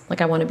because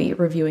like I want to be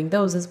reviewing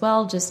those as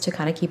well, just to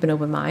kind of keep an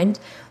open mind.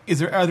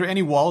 Are there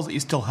any walls that you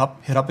still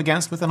hit up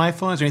against with an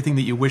iPhone? Is there anything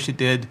that you wish it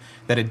did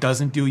that it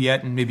doesn't do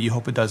yet and maybe you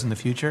hope it does in the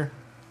future?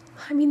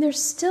 I mean,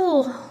 there's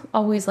still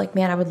always like,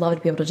 man, I would love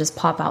to be able to just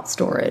pop out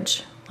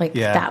storage. Like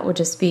that would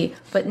just be,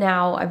 but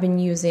now I've been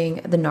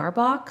using the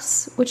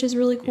Narbox, which is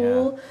really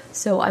cool. Yeah.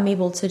 So I'm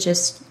able to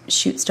just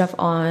shoot stuff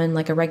on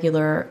like a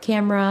regular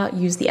camera,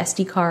 use the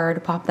SD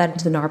card, pop that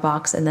into the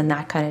Narbox, and then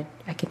I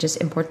could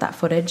just import that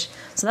footage.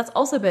 So that's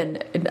also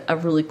been a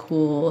really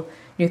cool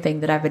new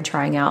thing that I've been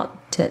trying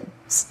out to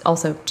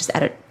also just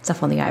edit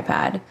stuff on the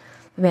iPad.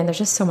 But man, there's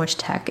just so much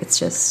tech. It's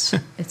just,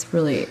 it's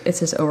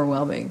just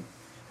overwhelming.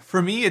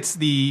 For me, it's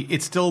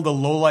still the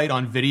low light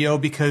on video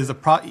because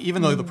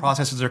even though the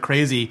processors are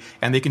crazy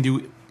and they can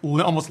do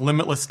almost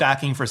limitless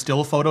stacking for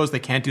still photos, they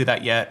can't do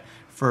that yet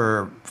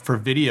for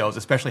videos,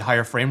 especially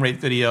higher frame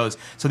rate videos.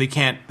 So they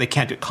can't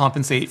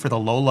compensate for the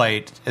low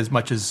light as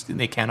much as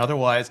they can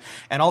otherwise.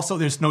 And also,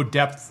 there's no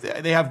depth.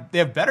 They have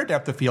better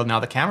depth of field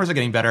now. The cameras are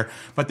getting better,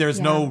 but there's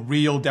no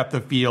real depth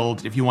of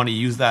field if you want to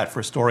use that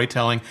for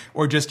storytelling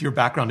or just your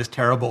background is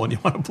terrible and you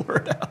want to blur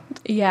it out.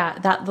 Yeah,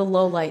 the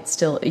low light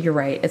still. You're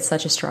right. It's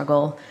such a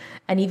struggle.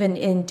 And even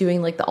in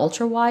doing like the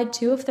ultra wide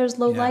too, if there's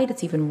low light,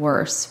 it's even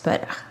worse.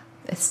 But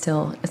it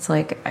still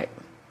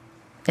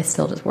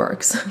just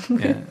works.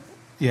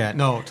 Yeah,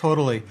 no,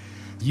 totally.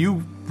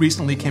 You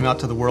recently came out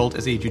to the world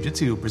as a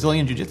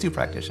Brazilian jiu-jitsu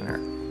practitioner.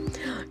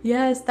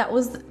 Yes, that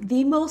was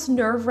the most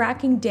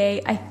nerve-wracking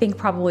day, I think,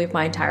 probably of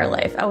my entire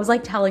life. I was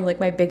like telling like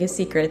my biggest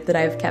secret that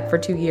I've kept for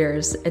 2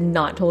 years and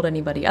not told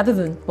anybody other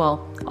than,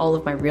 well, all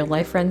of my real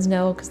life friends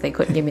know because they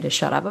couldn't get me to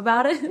shut up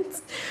about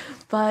it.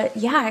 But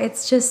yeah,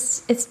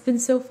 it's been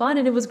so fun.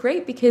 And it was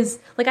great because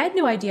like I had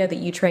no idea that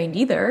you trained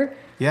either.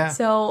 Yeah.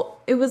 So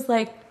it was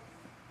like,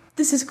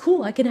 this is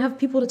cool. I can have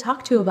people to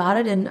talk to about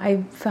it. And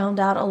I found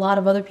out a lot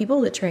of other people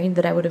that trained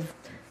that I would have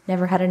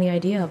never had any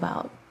idea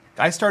about.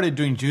 I started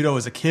doing judo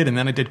as a kid, and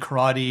then I did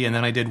karate, and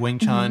then I did Wing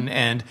Chun.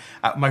 And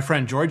my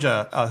friend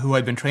Georgia, who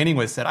I'd been training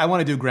with, said, I want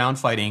to do ground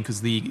fighting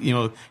because the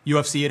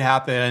UFC had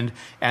happened,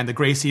 and the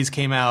Gracies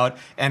came out.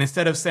 And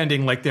instead of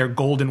sending like their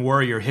golden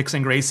warrior,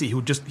 Rickson Gracie,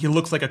 he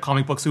looks like a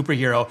comic book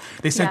superhero,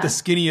 they sent the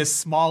skinniest,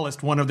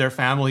 smallest one of their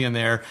family in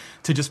there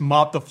to just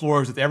mop the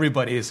floors with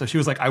everybody. So she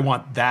was like, I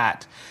want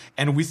that.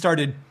 And we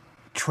started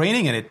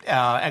training in it.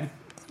 And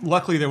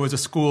luckily, there was a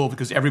school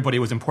because everybody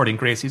was importing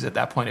Gracies at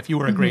that point. If you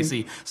were a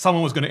Gracie,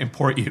 someone was going to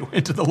import you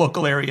into the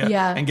local area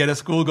and get a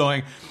school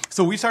going.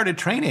 So we started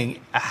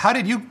training. How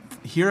did you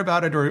hear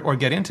about it or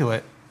get into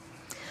it?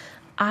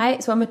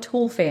 So I'm a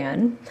Tool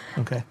fan.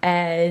 Okay.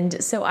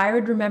 And so I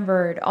would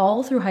remember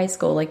all through high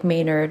school, like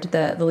Maynard,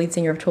 the lead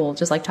singer of Tool,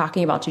 just like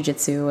talking about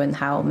jiu-jitsu and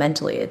how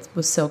mentally it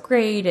was so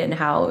great and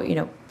how,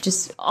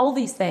 just all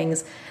these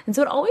things. And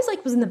so it always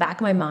like was in the back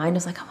of my mind. I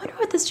was like, I wonder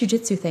what this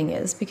jiu-jitsu thing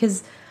is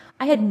because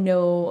I had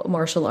no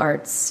martial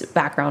arts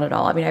background at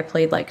all. I mean, I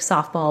played like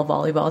softball,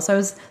 volleyball, so I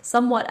was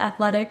somewhat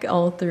athletic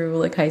all through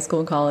like high school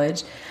and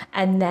college.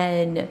 And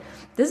then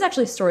this is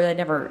actually a story that I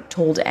never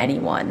told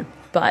anyone,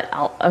 but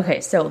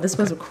so this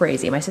was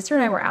crazy. My sister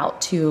and I were out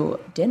to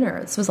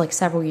dinner. This was like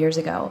several years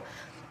ago.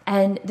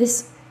 And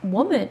this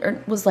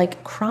woman was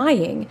like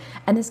crying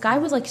and this guy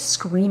was like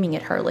screaming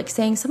at her, like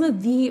saying some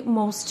of the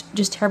most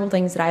just terrible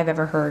things that I've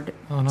ever heard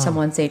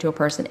someone say to a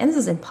person. And this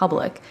is in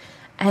public.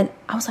 And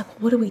I was like,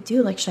 what do we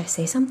do? Like, should I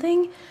say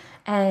something?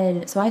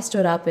 And so I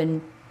stood up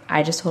and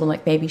I just told him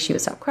like, maybe she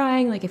would stop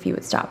crying, like if he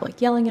would stop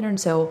like yelling at her. And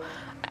so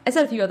I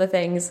said a few other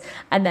things.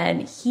 And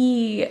then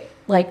he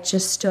like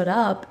just stood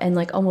up and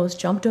like almost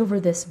jumped over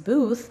this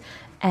booth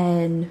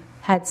and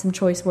had some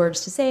choice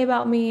words to say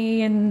about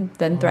me and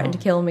then threatened to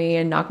kill me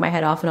and knock my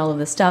head off and all of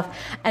this stuff.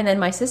 And then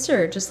my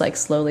sister just like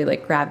slowly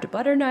like grabbed a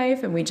butter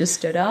knife and we just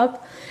stood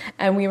up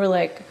and we were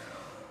like,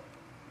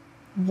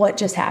 what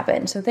just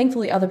happened? So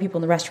thankfully other people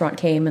in the restaurant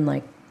came and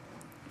like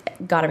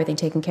got everything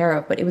taken care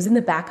of. But it was in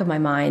the back of my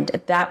mind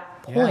at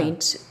that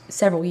point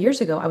several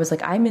years ago. I was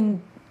like, I'm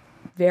in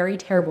very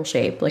terrible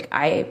shape. Like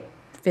I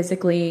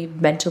physically,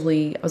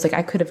 mentally, I was like,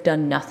 I could have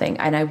done nothing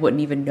and I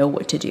wouldn't even know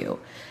what to do.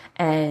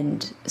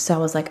 And so I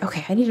was like,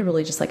 okay, I need to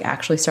really just like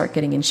actually start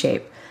getting in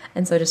shape.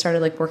 And so I just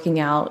started like working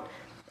out.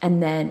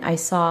 And then I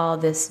saw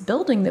this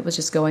building that was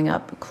just going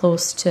up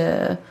close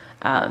to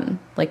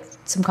like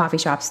some coffee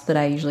shops that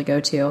I usually go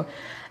to.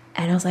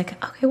 And I was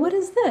like, okay, what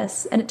is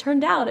this? And it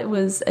turned out it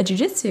was a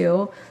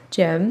jiu-jitsu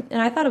gym. And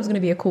I thought it was going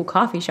to be a cool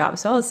coffee shop.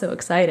 So I was so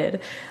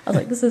excited. I was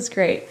like, this is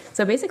great.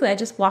 So basically I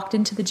just walked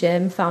into the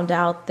gym, found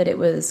out that it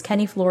was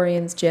Kenny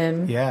Florian's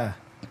gym. Yeah.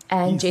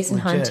 And He's Jason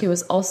legit. Hunt, who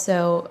is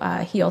also,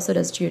 he also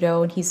does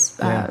judo. And he's,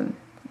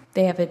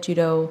 they have a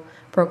judo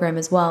program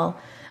as well.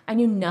 I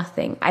knew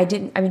nothing.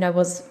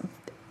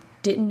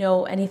 Didn't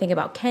know anything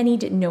about Kenny,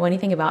 didn't know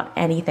anything about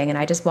anything. And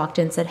I just walked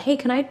in and said, hey,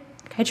 can I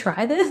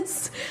try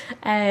this?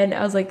 And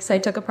I was like, so I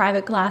took a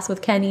private class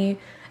with Kenny.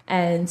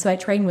 And so I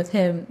trained with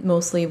him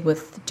mostly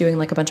with doing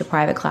like a bunch of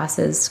private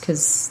classes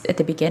because at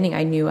the beginning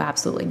I knew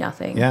absolutely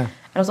nothing. Yeah.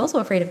 And I was also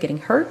afraid of getting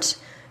hurt.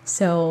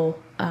 So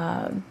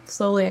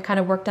slowly I kind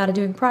of worked out of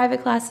doing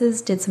private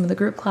classes, did some of the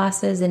group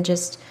classes, and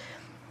just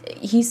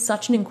he's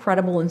such an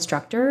incredible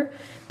instructor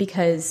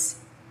because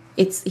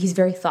he's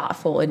very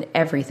thoughtful in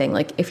everything.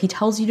 Like if he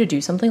tells you to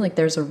do something, like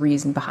there's a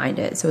reason behind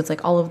it. So it's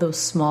like all of those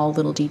small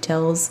little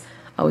details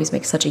always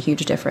make such a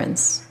huge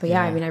difference. But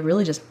yeah, I mean, I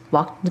really just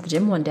walked into the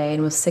gym one day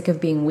and was sick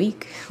of being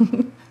weak.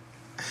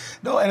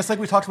 No, and it's like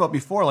we talked about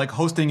before, like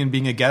hosting and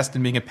being a guest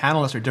and being a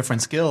panelist are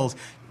different skills.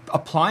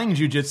 Applying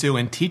jiu-jitsu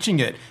and teaching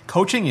it,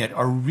 coaching it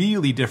are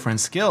really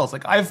different skills.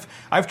 Like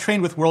I've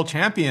trained with world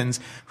champions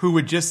who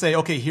would just say,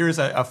 okay, here's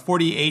a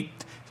 48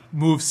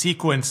 move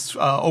sequence,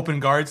 open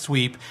guard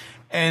sweep.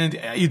 And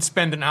you'd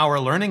spend an hour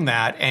learning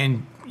that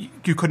and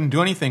you couldn't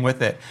do anything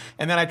with it.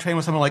 And then I trained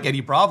with someone like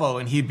Eddie Bravo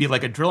and he'd be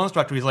like a drill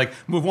instructor. He's like,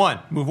 move one,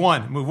 move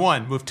one, move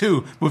one, move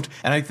two, move.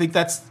 And I think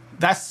that's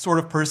the sort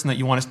of person that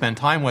you want to spend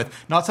time with.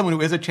 Not someone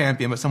who is a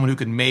champion, but someone who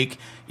can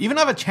even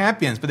have a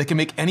champions, but they can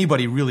make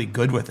anybody really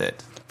good with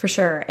it. For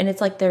sure. And it's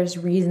like there's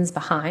reasons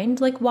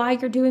behind like why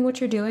you're doing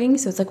what you're doing.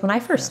 So it's like when I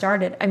first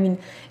started, I mean,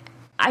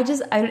 I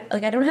don't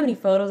have any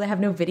photos. I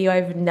have no video. I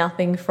have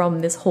nothing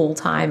from this whole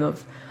time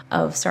of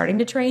starting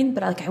to train,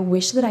 but like I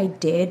wish that I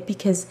did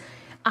because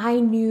I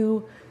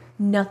knew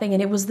nothing,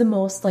 and it was the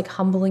most like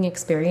humbling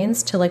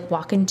experience to like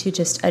walk into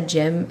just a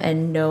gym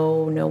and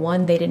know no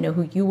one. They didn't know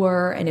who you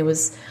were, and I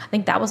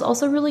think that was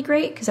also really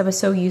great because I was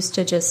so used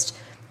to just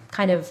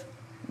kind of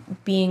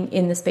being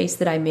in the space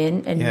that I'm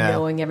in and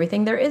knowing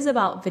everything there is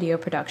about video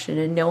production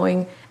and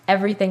knowing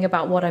everything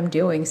about what I'm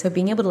doing. So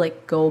being able to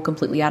like go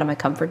completely out of my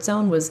comfort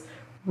zone was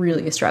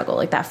really a struggle.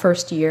 Like that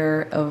first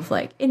year of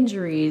like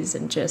injuries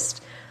and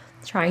just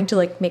trying to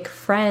like make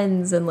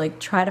friends and like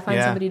try to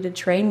find somebody to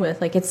train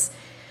with. Like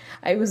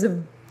it was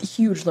a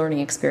huge learning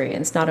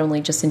experience, not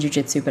only just in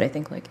jiu-jitsu, but I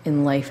think like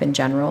in life in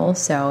general.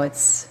 So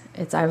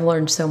I've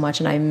learned so much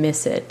and I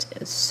miss it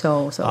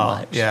so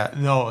much. Yeah,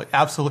 no,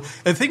 absolutely.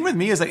 The thing with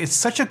me is like it's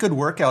such a good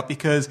workout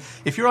because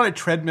if you're on a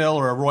treadmill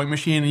or a rowing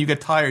machine and you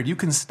get tired, you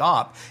can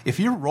stop. If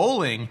you're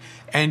rolling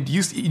and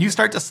you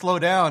start to slow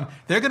down,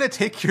 they're going to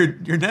take your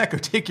neck or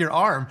take your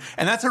arm,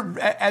 and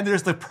and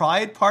there's the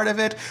pride part of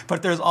it,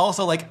 but there's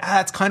also like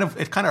it kind of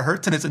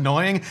hurts and it's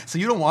annoying, so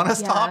you don't want to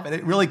stop, and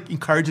it really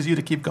encourages you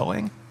to keep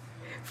going.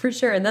 For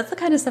sure. And that's the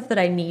kind of stuff that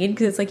I need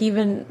because it's like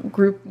even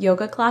group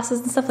yoga classes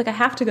and stuff, like I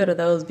have to go to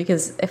those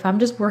because if I'm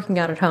just working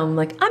out at home,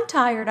 like I'm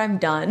tired, I'm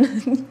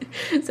done.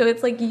 So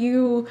it's like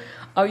you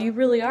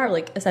really are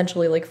like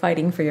essentially like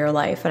fighting for your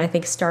life. And I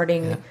think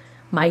starting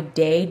my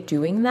day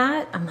doing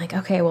that, I'm like,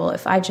 okay, well,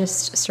 if I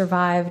just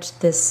survived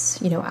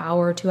this,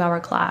 hour, 2-hour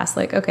class,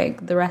 like, okay,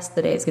 the rest of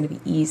the day is going to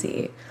be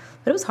easy.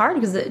 But it was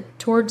hard because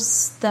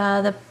towards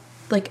the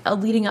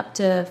leading up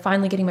to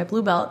finally getting my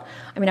blue belt,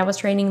 I mean, I was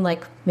training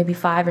like maybe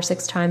 5 or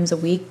 6 times a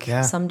week.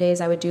 Yeah. Some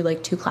days I would do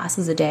like 2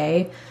 classes a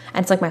day.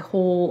 And it's like my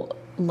whole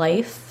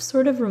life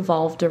sort of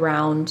revolved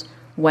around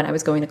when I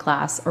was going to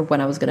class or when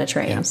I was going to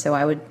train. Yeah. So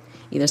I would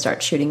either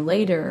start shooting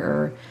later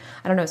or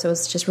I don't know. So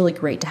it's just really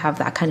great to have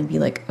that kind of be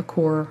like a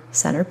core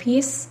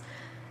centerpiece.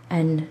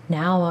 And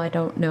now I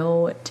don't know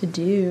what to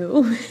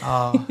do.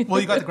 Well,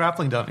 you got the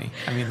grappling dummy.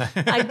 I mean,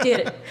 I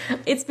did.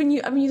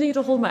 I'm using it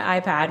to hold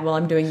my iPad while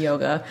I'm doing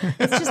yoga.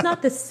 It's just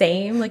not the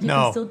same. Like you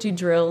can still do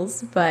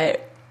drills,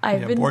 but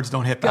I've been boards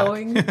don't hit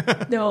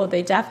back. No,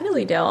 they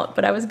definitely don't.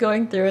 But I was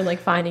going through and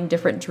like finding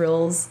different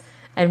drills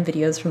and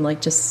videos from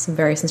like just some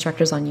various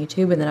instructors on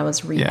YouTube, and then I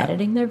was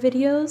re-editing their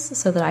videos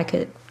so that I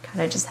could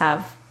kind of just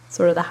have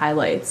sort of the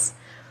highlights.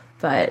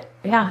 But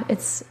yeah,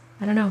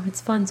 I don't know, it's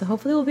fun. So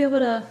hopefully we'll be able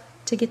to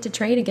get to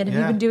train again. Have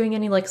you been doing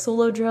any like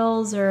solo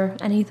drills or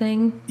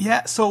anything?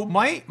 Yeah, so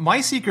my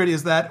secret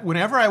is that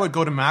whenever I would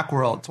go to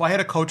Macworld, so I had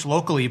a coach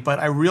locally, but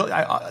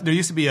there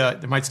used to be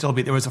there might still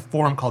be, there was a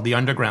forum called The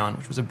Underground,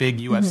 which was a big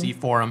UFC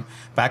forum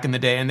back in the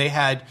day, and they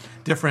had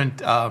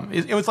different,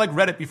 it was like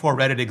Reddit before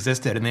Reddit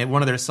existed, and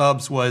one of their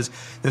subs was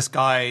this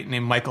guy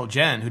named Michael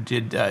Jen, who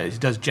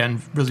does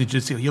Jen Brazilian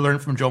Jiu-Jitsu. He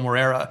learned from Joe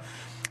Moreira.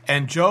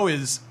 And Joe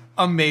is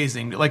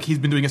amazing. Like, he's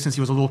been doing it since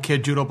he was a little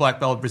kid, judo black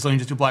belt, Brazilian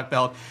jiu-jitsu black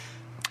belt.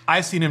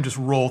 I've seen him just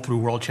roll through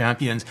world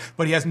champions,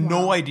 but he has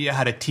no idea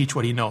how to teach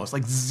what he knows,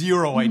 like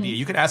zero idea.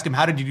 You could ask him,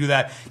 how did you do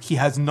that? He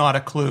has not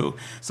a clue.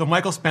 So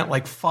Michael spent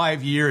like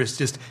 5 years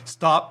just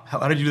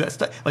how did you do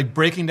that? Like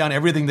breaking down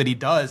everything that he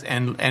does.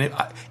 And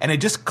it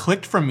just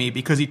clicked for me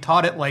because he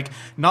taught it like,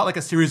 not like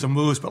a series of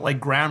moves, but like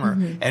grammar.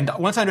 And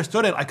once I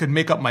understood it, I could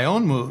make up my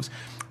own moves.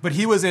 But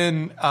he was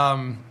in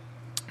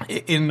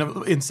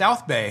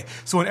South Bay.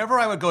 So whenever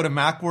I would go to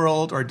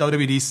Macworld or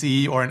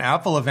WWDC or an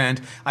Apple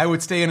event, I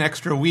would stay an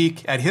extra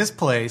week at his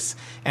place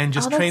and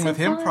just train with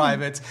him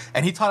private.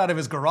 And he taught out of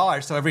his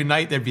garage. So every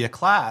night there'd be a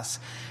class.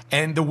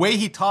 And the way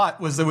he taught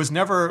was there was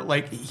never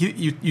like,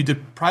 you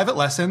did private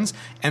lessons,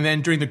 and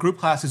then during the group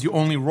classes you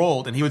only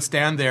rolled, and he would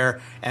stand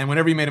there, and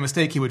whenever you made a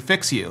mistake he would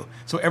fix you.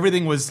 So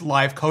everything was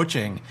live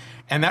coaching.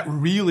 And that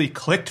really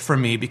clicked for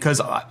me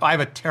because I have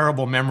a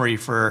terrible memory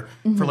for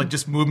like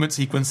just movement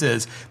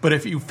sequences. But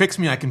if you fix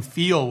me, I can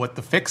feel what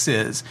the fix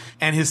is.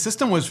 And his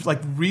system was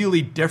like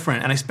really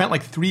different. And I spent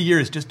like 3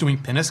 years just doing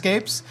pin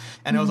escapes.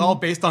 And it was all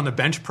based on the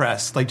bench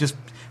press, like just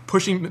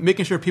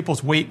making sure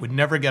people's weight would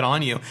never get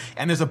on you.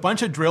 And there's a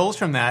bunch of drills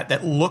from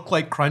that look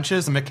like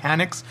crunches. The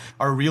mechanics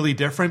are really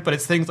different, but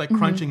it's things like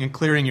crunching and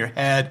clearing your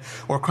head,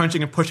 or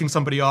crunching and pushing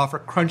somebody off, or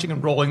crunching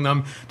and rolling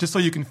them, just so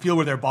you can feel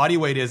where their body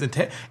weight is. And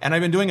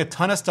I've been doing a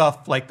ton of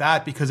stuff like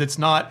that because it's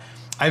not...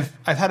 I've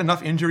had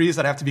enough injuries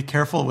that I have to be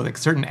careful with like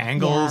certain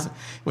angles,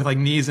 with like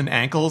knees and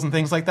ankles and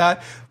things like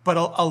that. But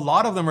a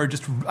lot of them are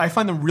just... I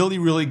find them really,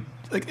 really...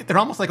 like they're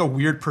almost like a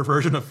weird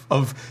perversion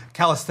of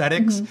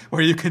calisthenics,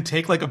 where you can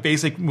take like a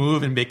basic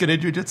move and make it a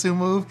jiu-jitsu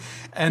move.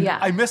 And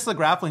I miss the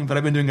grappling, but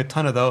I've been doing a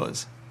ton of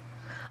those.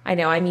 I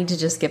know I need to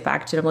just get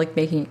back to it. I'm like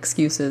making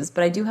excuses,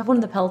 but I do have one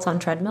of the Peloton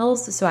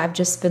treadmills, so I've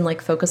just been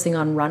like focusing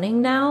on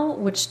running now,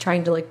 which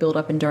trying to like build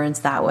up endurance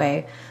that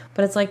way.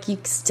 But it's like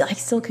I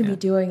still can be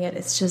doing it.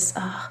 It's just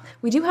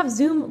we do have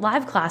Zoom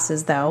live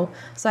classes though,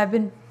 so I've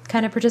been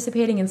kind of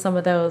participating in some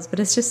of those, but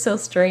it's just so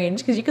strange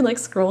because you can like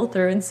scroll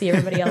through and see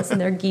everybody else in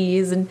their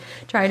gis and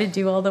try to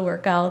do all the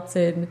workouts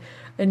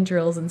and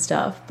drills and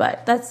stuff.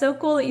 But that's so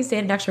cool that you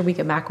stayed an extra week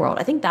at Macworld.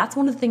 I think that's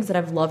one of the things that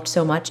I've loved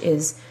so much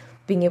is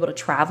being able to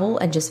travel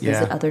and just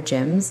visit other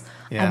gyms.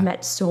 I've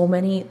met so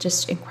many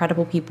just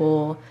incredible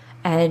people,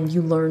 and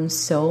you learn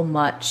so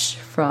much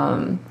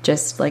from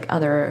just like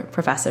other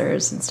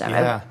professors and stuff.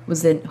 I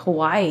was in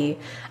Hawaii,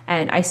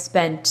 and I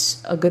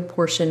spent a good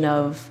portion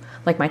of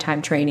like my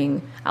time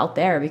training out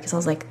there because I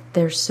was like,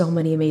 there's so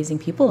many amazing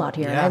people out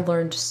here. I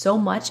learned so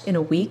much in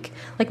a week.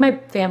 Like my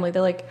family,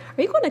 they're like,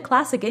 are you going to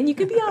class again? You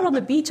could be out on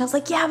the beach. I was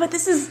like, yeah, but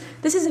this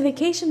is a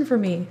vacation for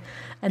me.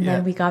 And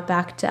then we got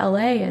back to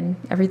LA and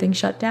everything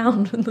shut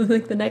down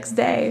like the next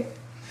day.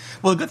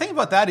 Well, the good thing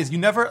about that is you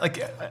never, like,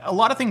 a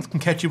lot of things can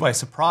catch you by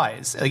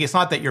surprise. Like, it's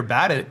not that you're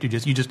bad at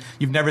it.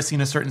 You've never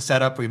seen a certain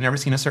setup, or you've never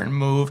seen a certain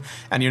move,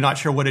 and you're not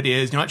sure what it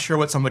is. You're not sure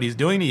what somebody's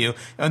doing to you.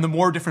 And the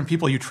more different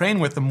people you train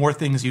with, the more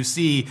things you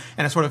see,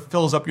 and it sort of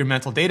fills up your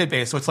mental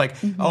database. So it's like,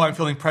 oh, I'm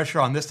feeling pressure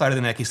on this side of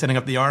the neck. He's setting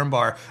up the arm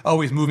bar. Oh,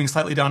 he's moving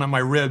slightly down on my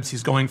ribs.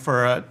 He's going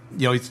for a,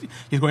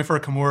 he's going for a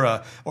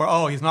Kimura. Or,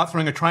 oh, he's not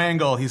throwing a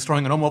triangle. He's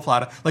throwing an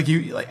omoplata.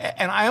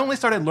 And I only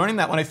started learning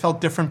that when I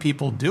felt different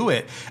people do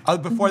it.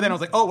 Before then, I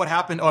was like, oh, what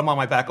happened? Oh, I'm on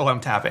my back. Oh,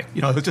 I'm tapping.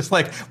 It was just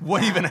like,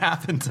 what even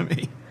happened to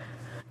me?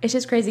 It's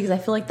just crazy because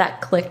I feel like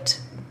that clicked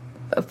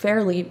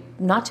fairly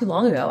not too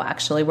long ago,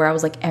 actually, where I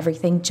was like,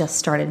 everything just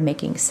started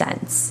making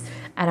sense.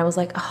 And I was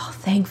like, oh,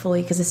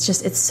 thankfully, because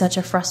it's such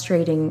a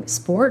frustrating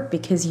sport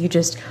because you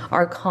just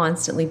are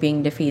constantly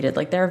being defeated.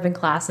 Like there have been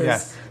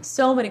classes,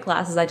 so many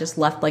classes I just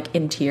left like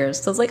in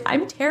tears. So it's like,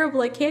 I'm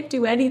terrible. I can't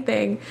do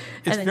anything.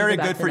 It's very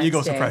good for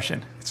ego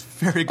suppression. It's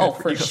very good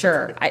for ego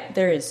sure.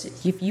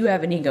 If you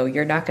have an ego,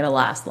 you're not going to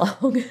last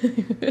long.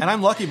 And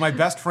I'm lucky. My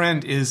best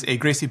friend is a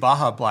Gracie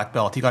Barra black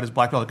belt. He got his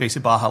black belt at Gracie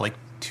Barra like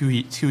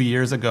 2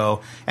 years ago,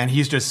 and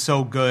he's just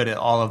so good at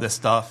all of this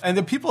stuff. And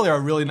the people there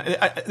are really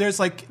there's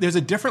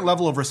a different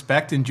level of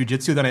respect in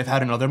jiu-jitsu than I've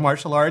had in other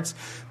martial arts,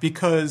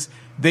 because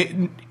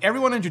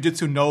everyone in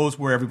jiu-jitsu knows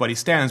where everybody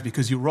stands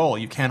because you roll,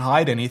 you can't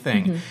hide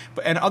anything.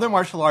 But and other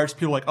martial arts,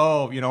 people are like,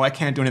 oh, I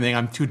can't do anything,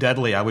 I'm too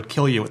deadly, I would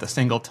kill you with a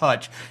single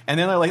touch. And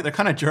then they're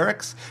kind of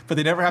jerks, but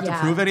they never have to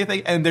prove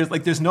anything. And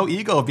there's no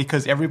ego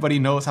because everybody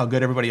knows how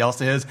good everybody else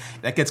is.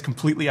 That gets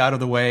completely out of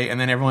the way, and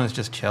then everyone's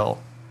just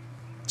chill.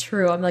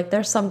 True. I'm like,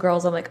 there's some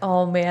girls I'm like,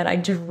 oh man, I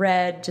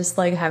dread just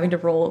like having to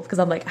roll because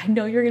I'm like, I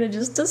know you're going to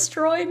just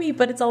destroy me.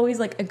 But it's always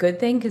like a good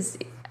thing because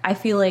I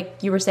feel like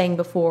you were saying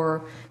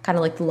before, kind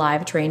of like the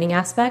live training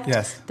aspect.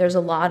 Yes. There's a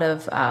lot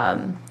of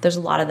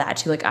that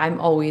too. Like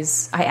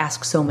I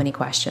ask so many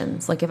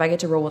questions. Like if I get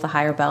to roll with a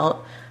higher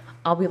belt,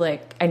 I'll be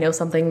like, I know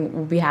something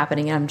will be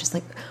happening. And I'm just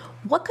like,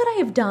 what could I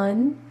have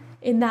done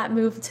in that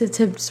move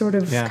to sort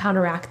of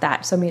counteract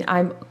that? So, I mean,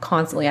 I'm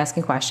constantly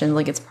asking questions.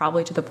 Like, it's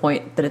probably to the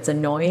point that it's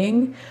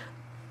annoying,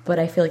 but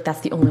I feel like that's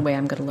the only way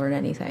I'm going to learn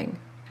anything.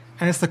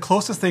 And it's the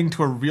closest thing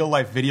to a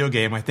real-life video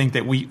game, I think,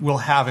 that we will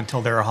have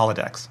until there are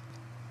holodecks.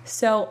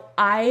 So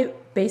I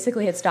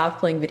basically had stopped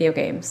playing video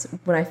games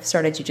when I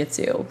started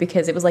jiu-jitsu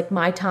because it was like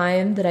my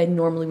time that I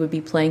normally would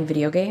be playing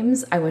video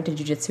games. I went to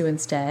jiu-jitsu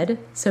instead.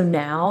 So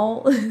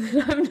now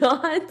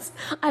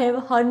I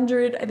have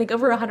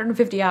over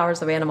 150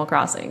 hours of Animal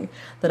Crossing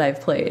that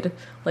I've played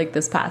like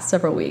this past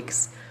several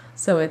weeks.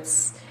 So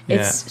it's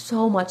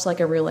so much like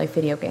a real life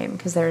video game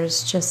because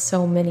there's just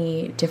so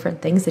many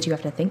different things that you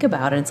have to think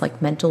about, and it's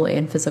like mental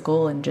and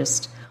physical and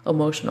just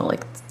emotional.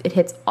 Like it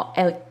hits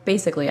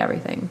basically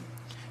everything.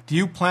 Do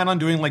you plan on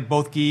doing like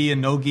both gi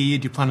and no gi?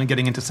 Do you plan on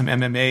getting into some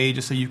MMA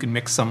just so you can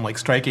mix some like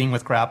striking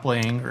with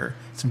grappling or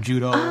some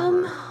judo?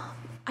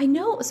 I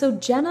know. So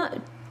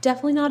Jenna,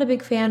 definitely not a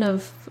big fan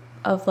of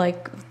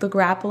like the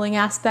grappling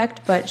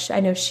aspect, but I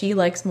know she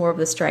likes more of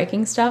the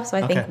striking stuff. So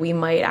I think we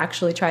might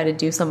actually try to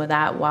do some of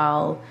that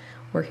while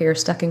we're here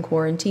stuck in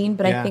quarantine.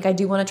 But I think I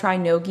do want to try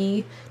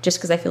no-gi just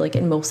because I feel like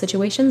in most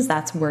situations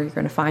that's where you're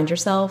going to find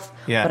yourself.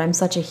 Yeah. But I'm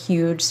such a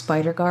huge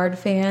Spider Guard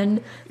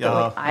fan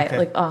that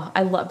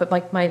I love. But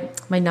like my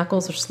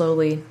knuckles are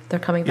they're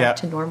coming back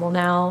to normal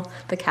now.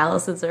 The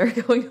calluses are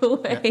going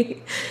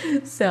away.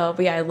 So,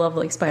 but yeah, I love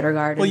like Spider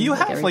Guard. Well, you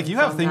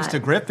have things to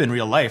grip in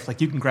real life. Like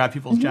you can grab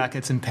people's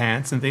jackets and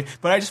pants and things.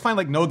 But I just find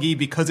like no-gi,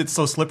 because it's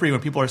so slippery when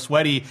people are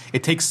sweaty,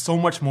 it takes so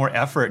much more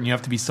effort and you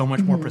have to be so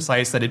much more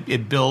precise that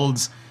it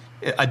builds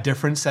a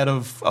different set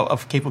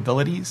of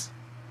capabilities.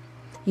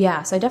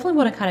 Yeah, so I definitely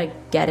want to kind of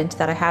get into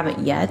that. I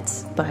haven't yet,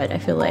 but I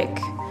feel like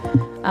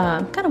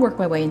kind of work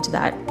my way into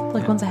that.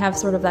 Like once I have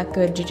sort of that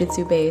good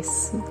jiu-jitsu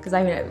base, because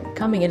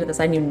coming into this,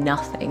 I knew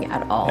nothing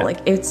at all. Yeah. Like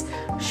it's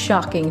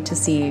shocking to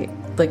see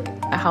like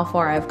how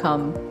far I've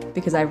come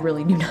because I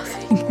really knew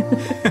nothing.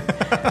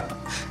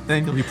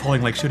 Then you'll be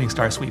pulling like shooting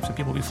star sweeps and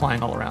people will be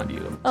flying all around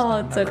you. Oh,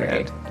 it's so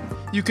great.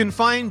 You can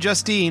find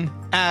Justine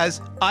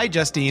as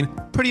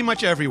iJustine pretty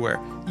much everywhere.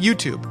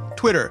 YouTube,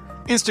 Twitter,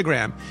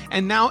 Instagram,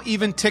 and now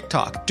even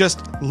TikTok.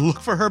 Just look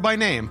for her by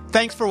name.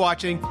 Thanks for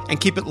watching, and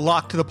keep it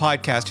locked to the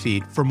podcast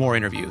feed for more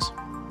interviews.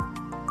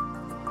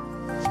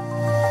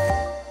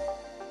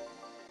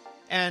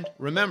 And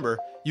remember,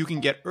 you can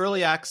get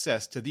early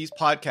access to these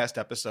podcast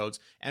episodes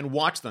and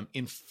watch them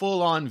in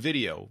full-on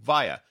video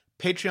via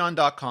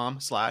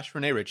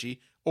patreon.com/Rene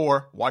Ritchie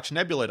or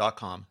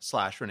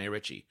watchnebula.com/Rene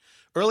Ritchie.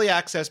 Early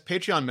access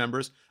Patreon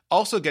members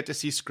also get to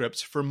see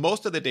scripts for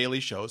most of the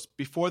daily shows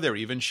before they're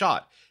even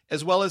shot,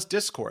 as well as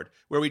Discord,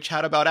 where we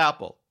chat about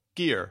Apple,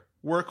 gear,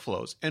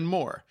 workflows, and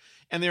more.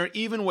 And there are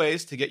even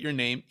ways to get your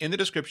name in the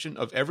description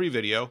of every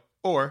video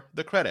or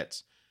the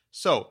credits.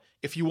 So,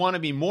 if you want to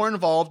be more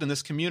involved in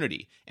this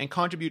community and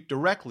contribute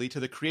directly to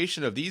the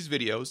creation of these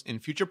videos in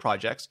future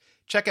projects,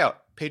 check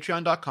out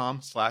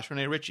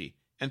patreon.com/Rene Ritchie.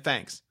 And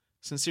thanks,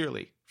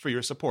 sincerely, for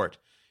your support.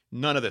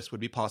 None of this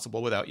would be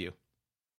possible without you.